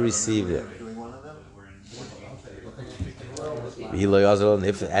able to receive it. And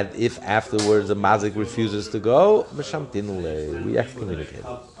if afterwards the mazik refuses to go, we excommunicate.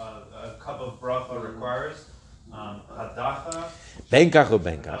 A cup of bracha requires hadacha. Benkach or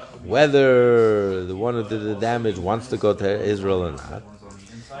benkach, whether the one who did the damage wants to go to Israel or not.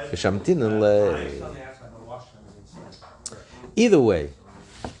 Either way,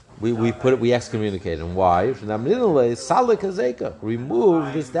 we excommunicate. And why?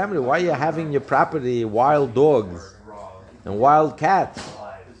 Remove this damage. Why are you having your property wild dogs and wild cats?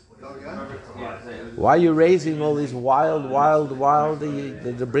 Why are you raising all these wild?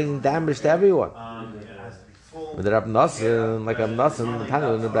 They're bringing damage to everyone. But the Rab Nosson, like Rab Nosson, the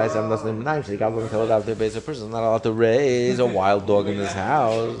Tanya in the Bryce, Rab Nosson in 9, so you got to tell it out to a basic person is not allowed to raise a wild dog in his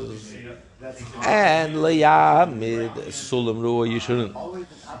house. And Layamid Sulam Ruah, you shouldn't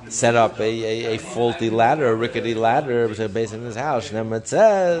set up a faulty ladder, a rickety ladder, based in his house. And then it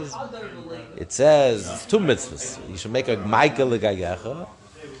says it's 2 mitzvahs. You should make a Maika L'Gagecha.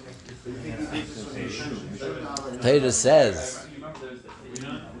 Torah says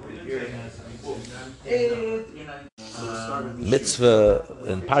mitzvah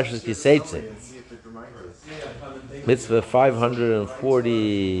in Parshas Kiseitze, mitzvah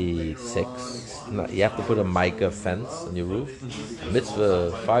 546. No, you have to put a mica fence on your roof.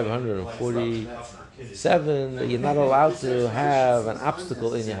 Mitzvah 547. You're not allowed to have an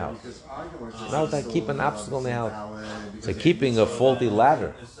obstacle in your house. You're not allowed to keep an obstacle in your house. So keeping a faulty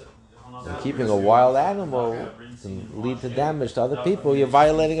ladder and keeping a wild animal can lead to damage to other people. You're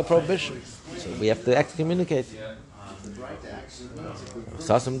violating a prohibition. So we have to excommunicate.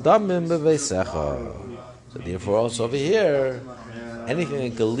 So therefore, also over here, anything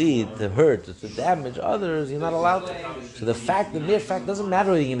that can lead to hurt, to damage others, you're not allowed to. So the mere fact doesn't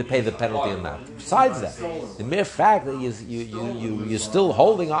matter whether you're going to pay the penalty or not. Besides that, the mere fact that you're still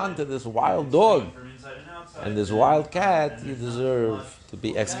holding on to this wild dog and this wild cat, you deserve to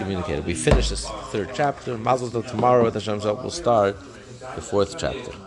be excommunicated. We finish this 3rd chapter. Mazel tov, tomorrow with Hashem's help we'll start the 4th chapter.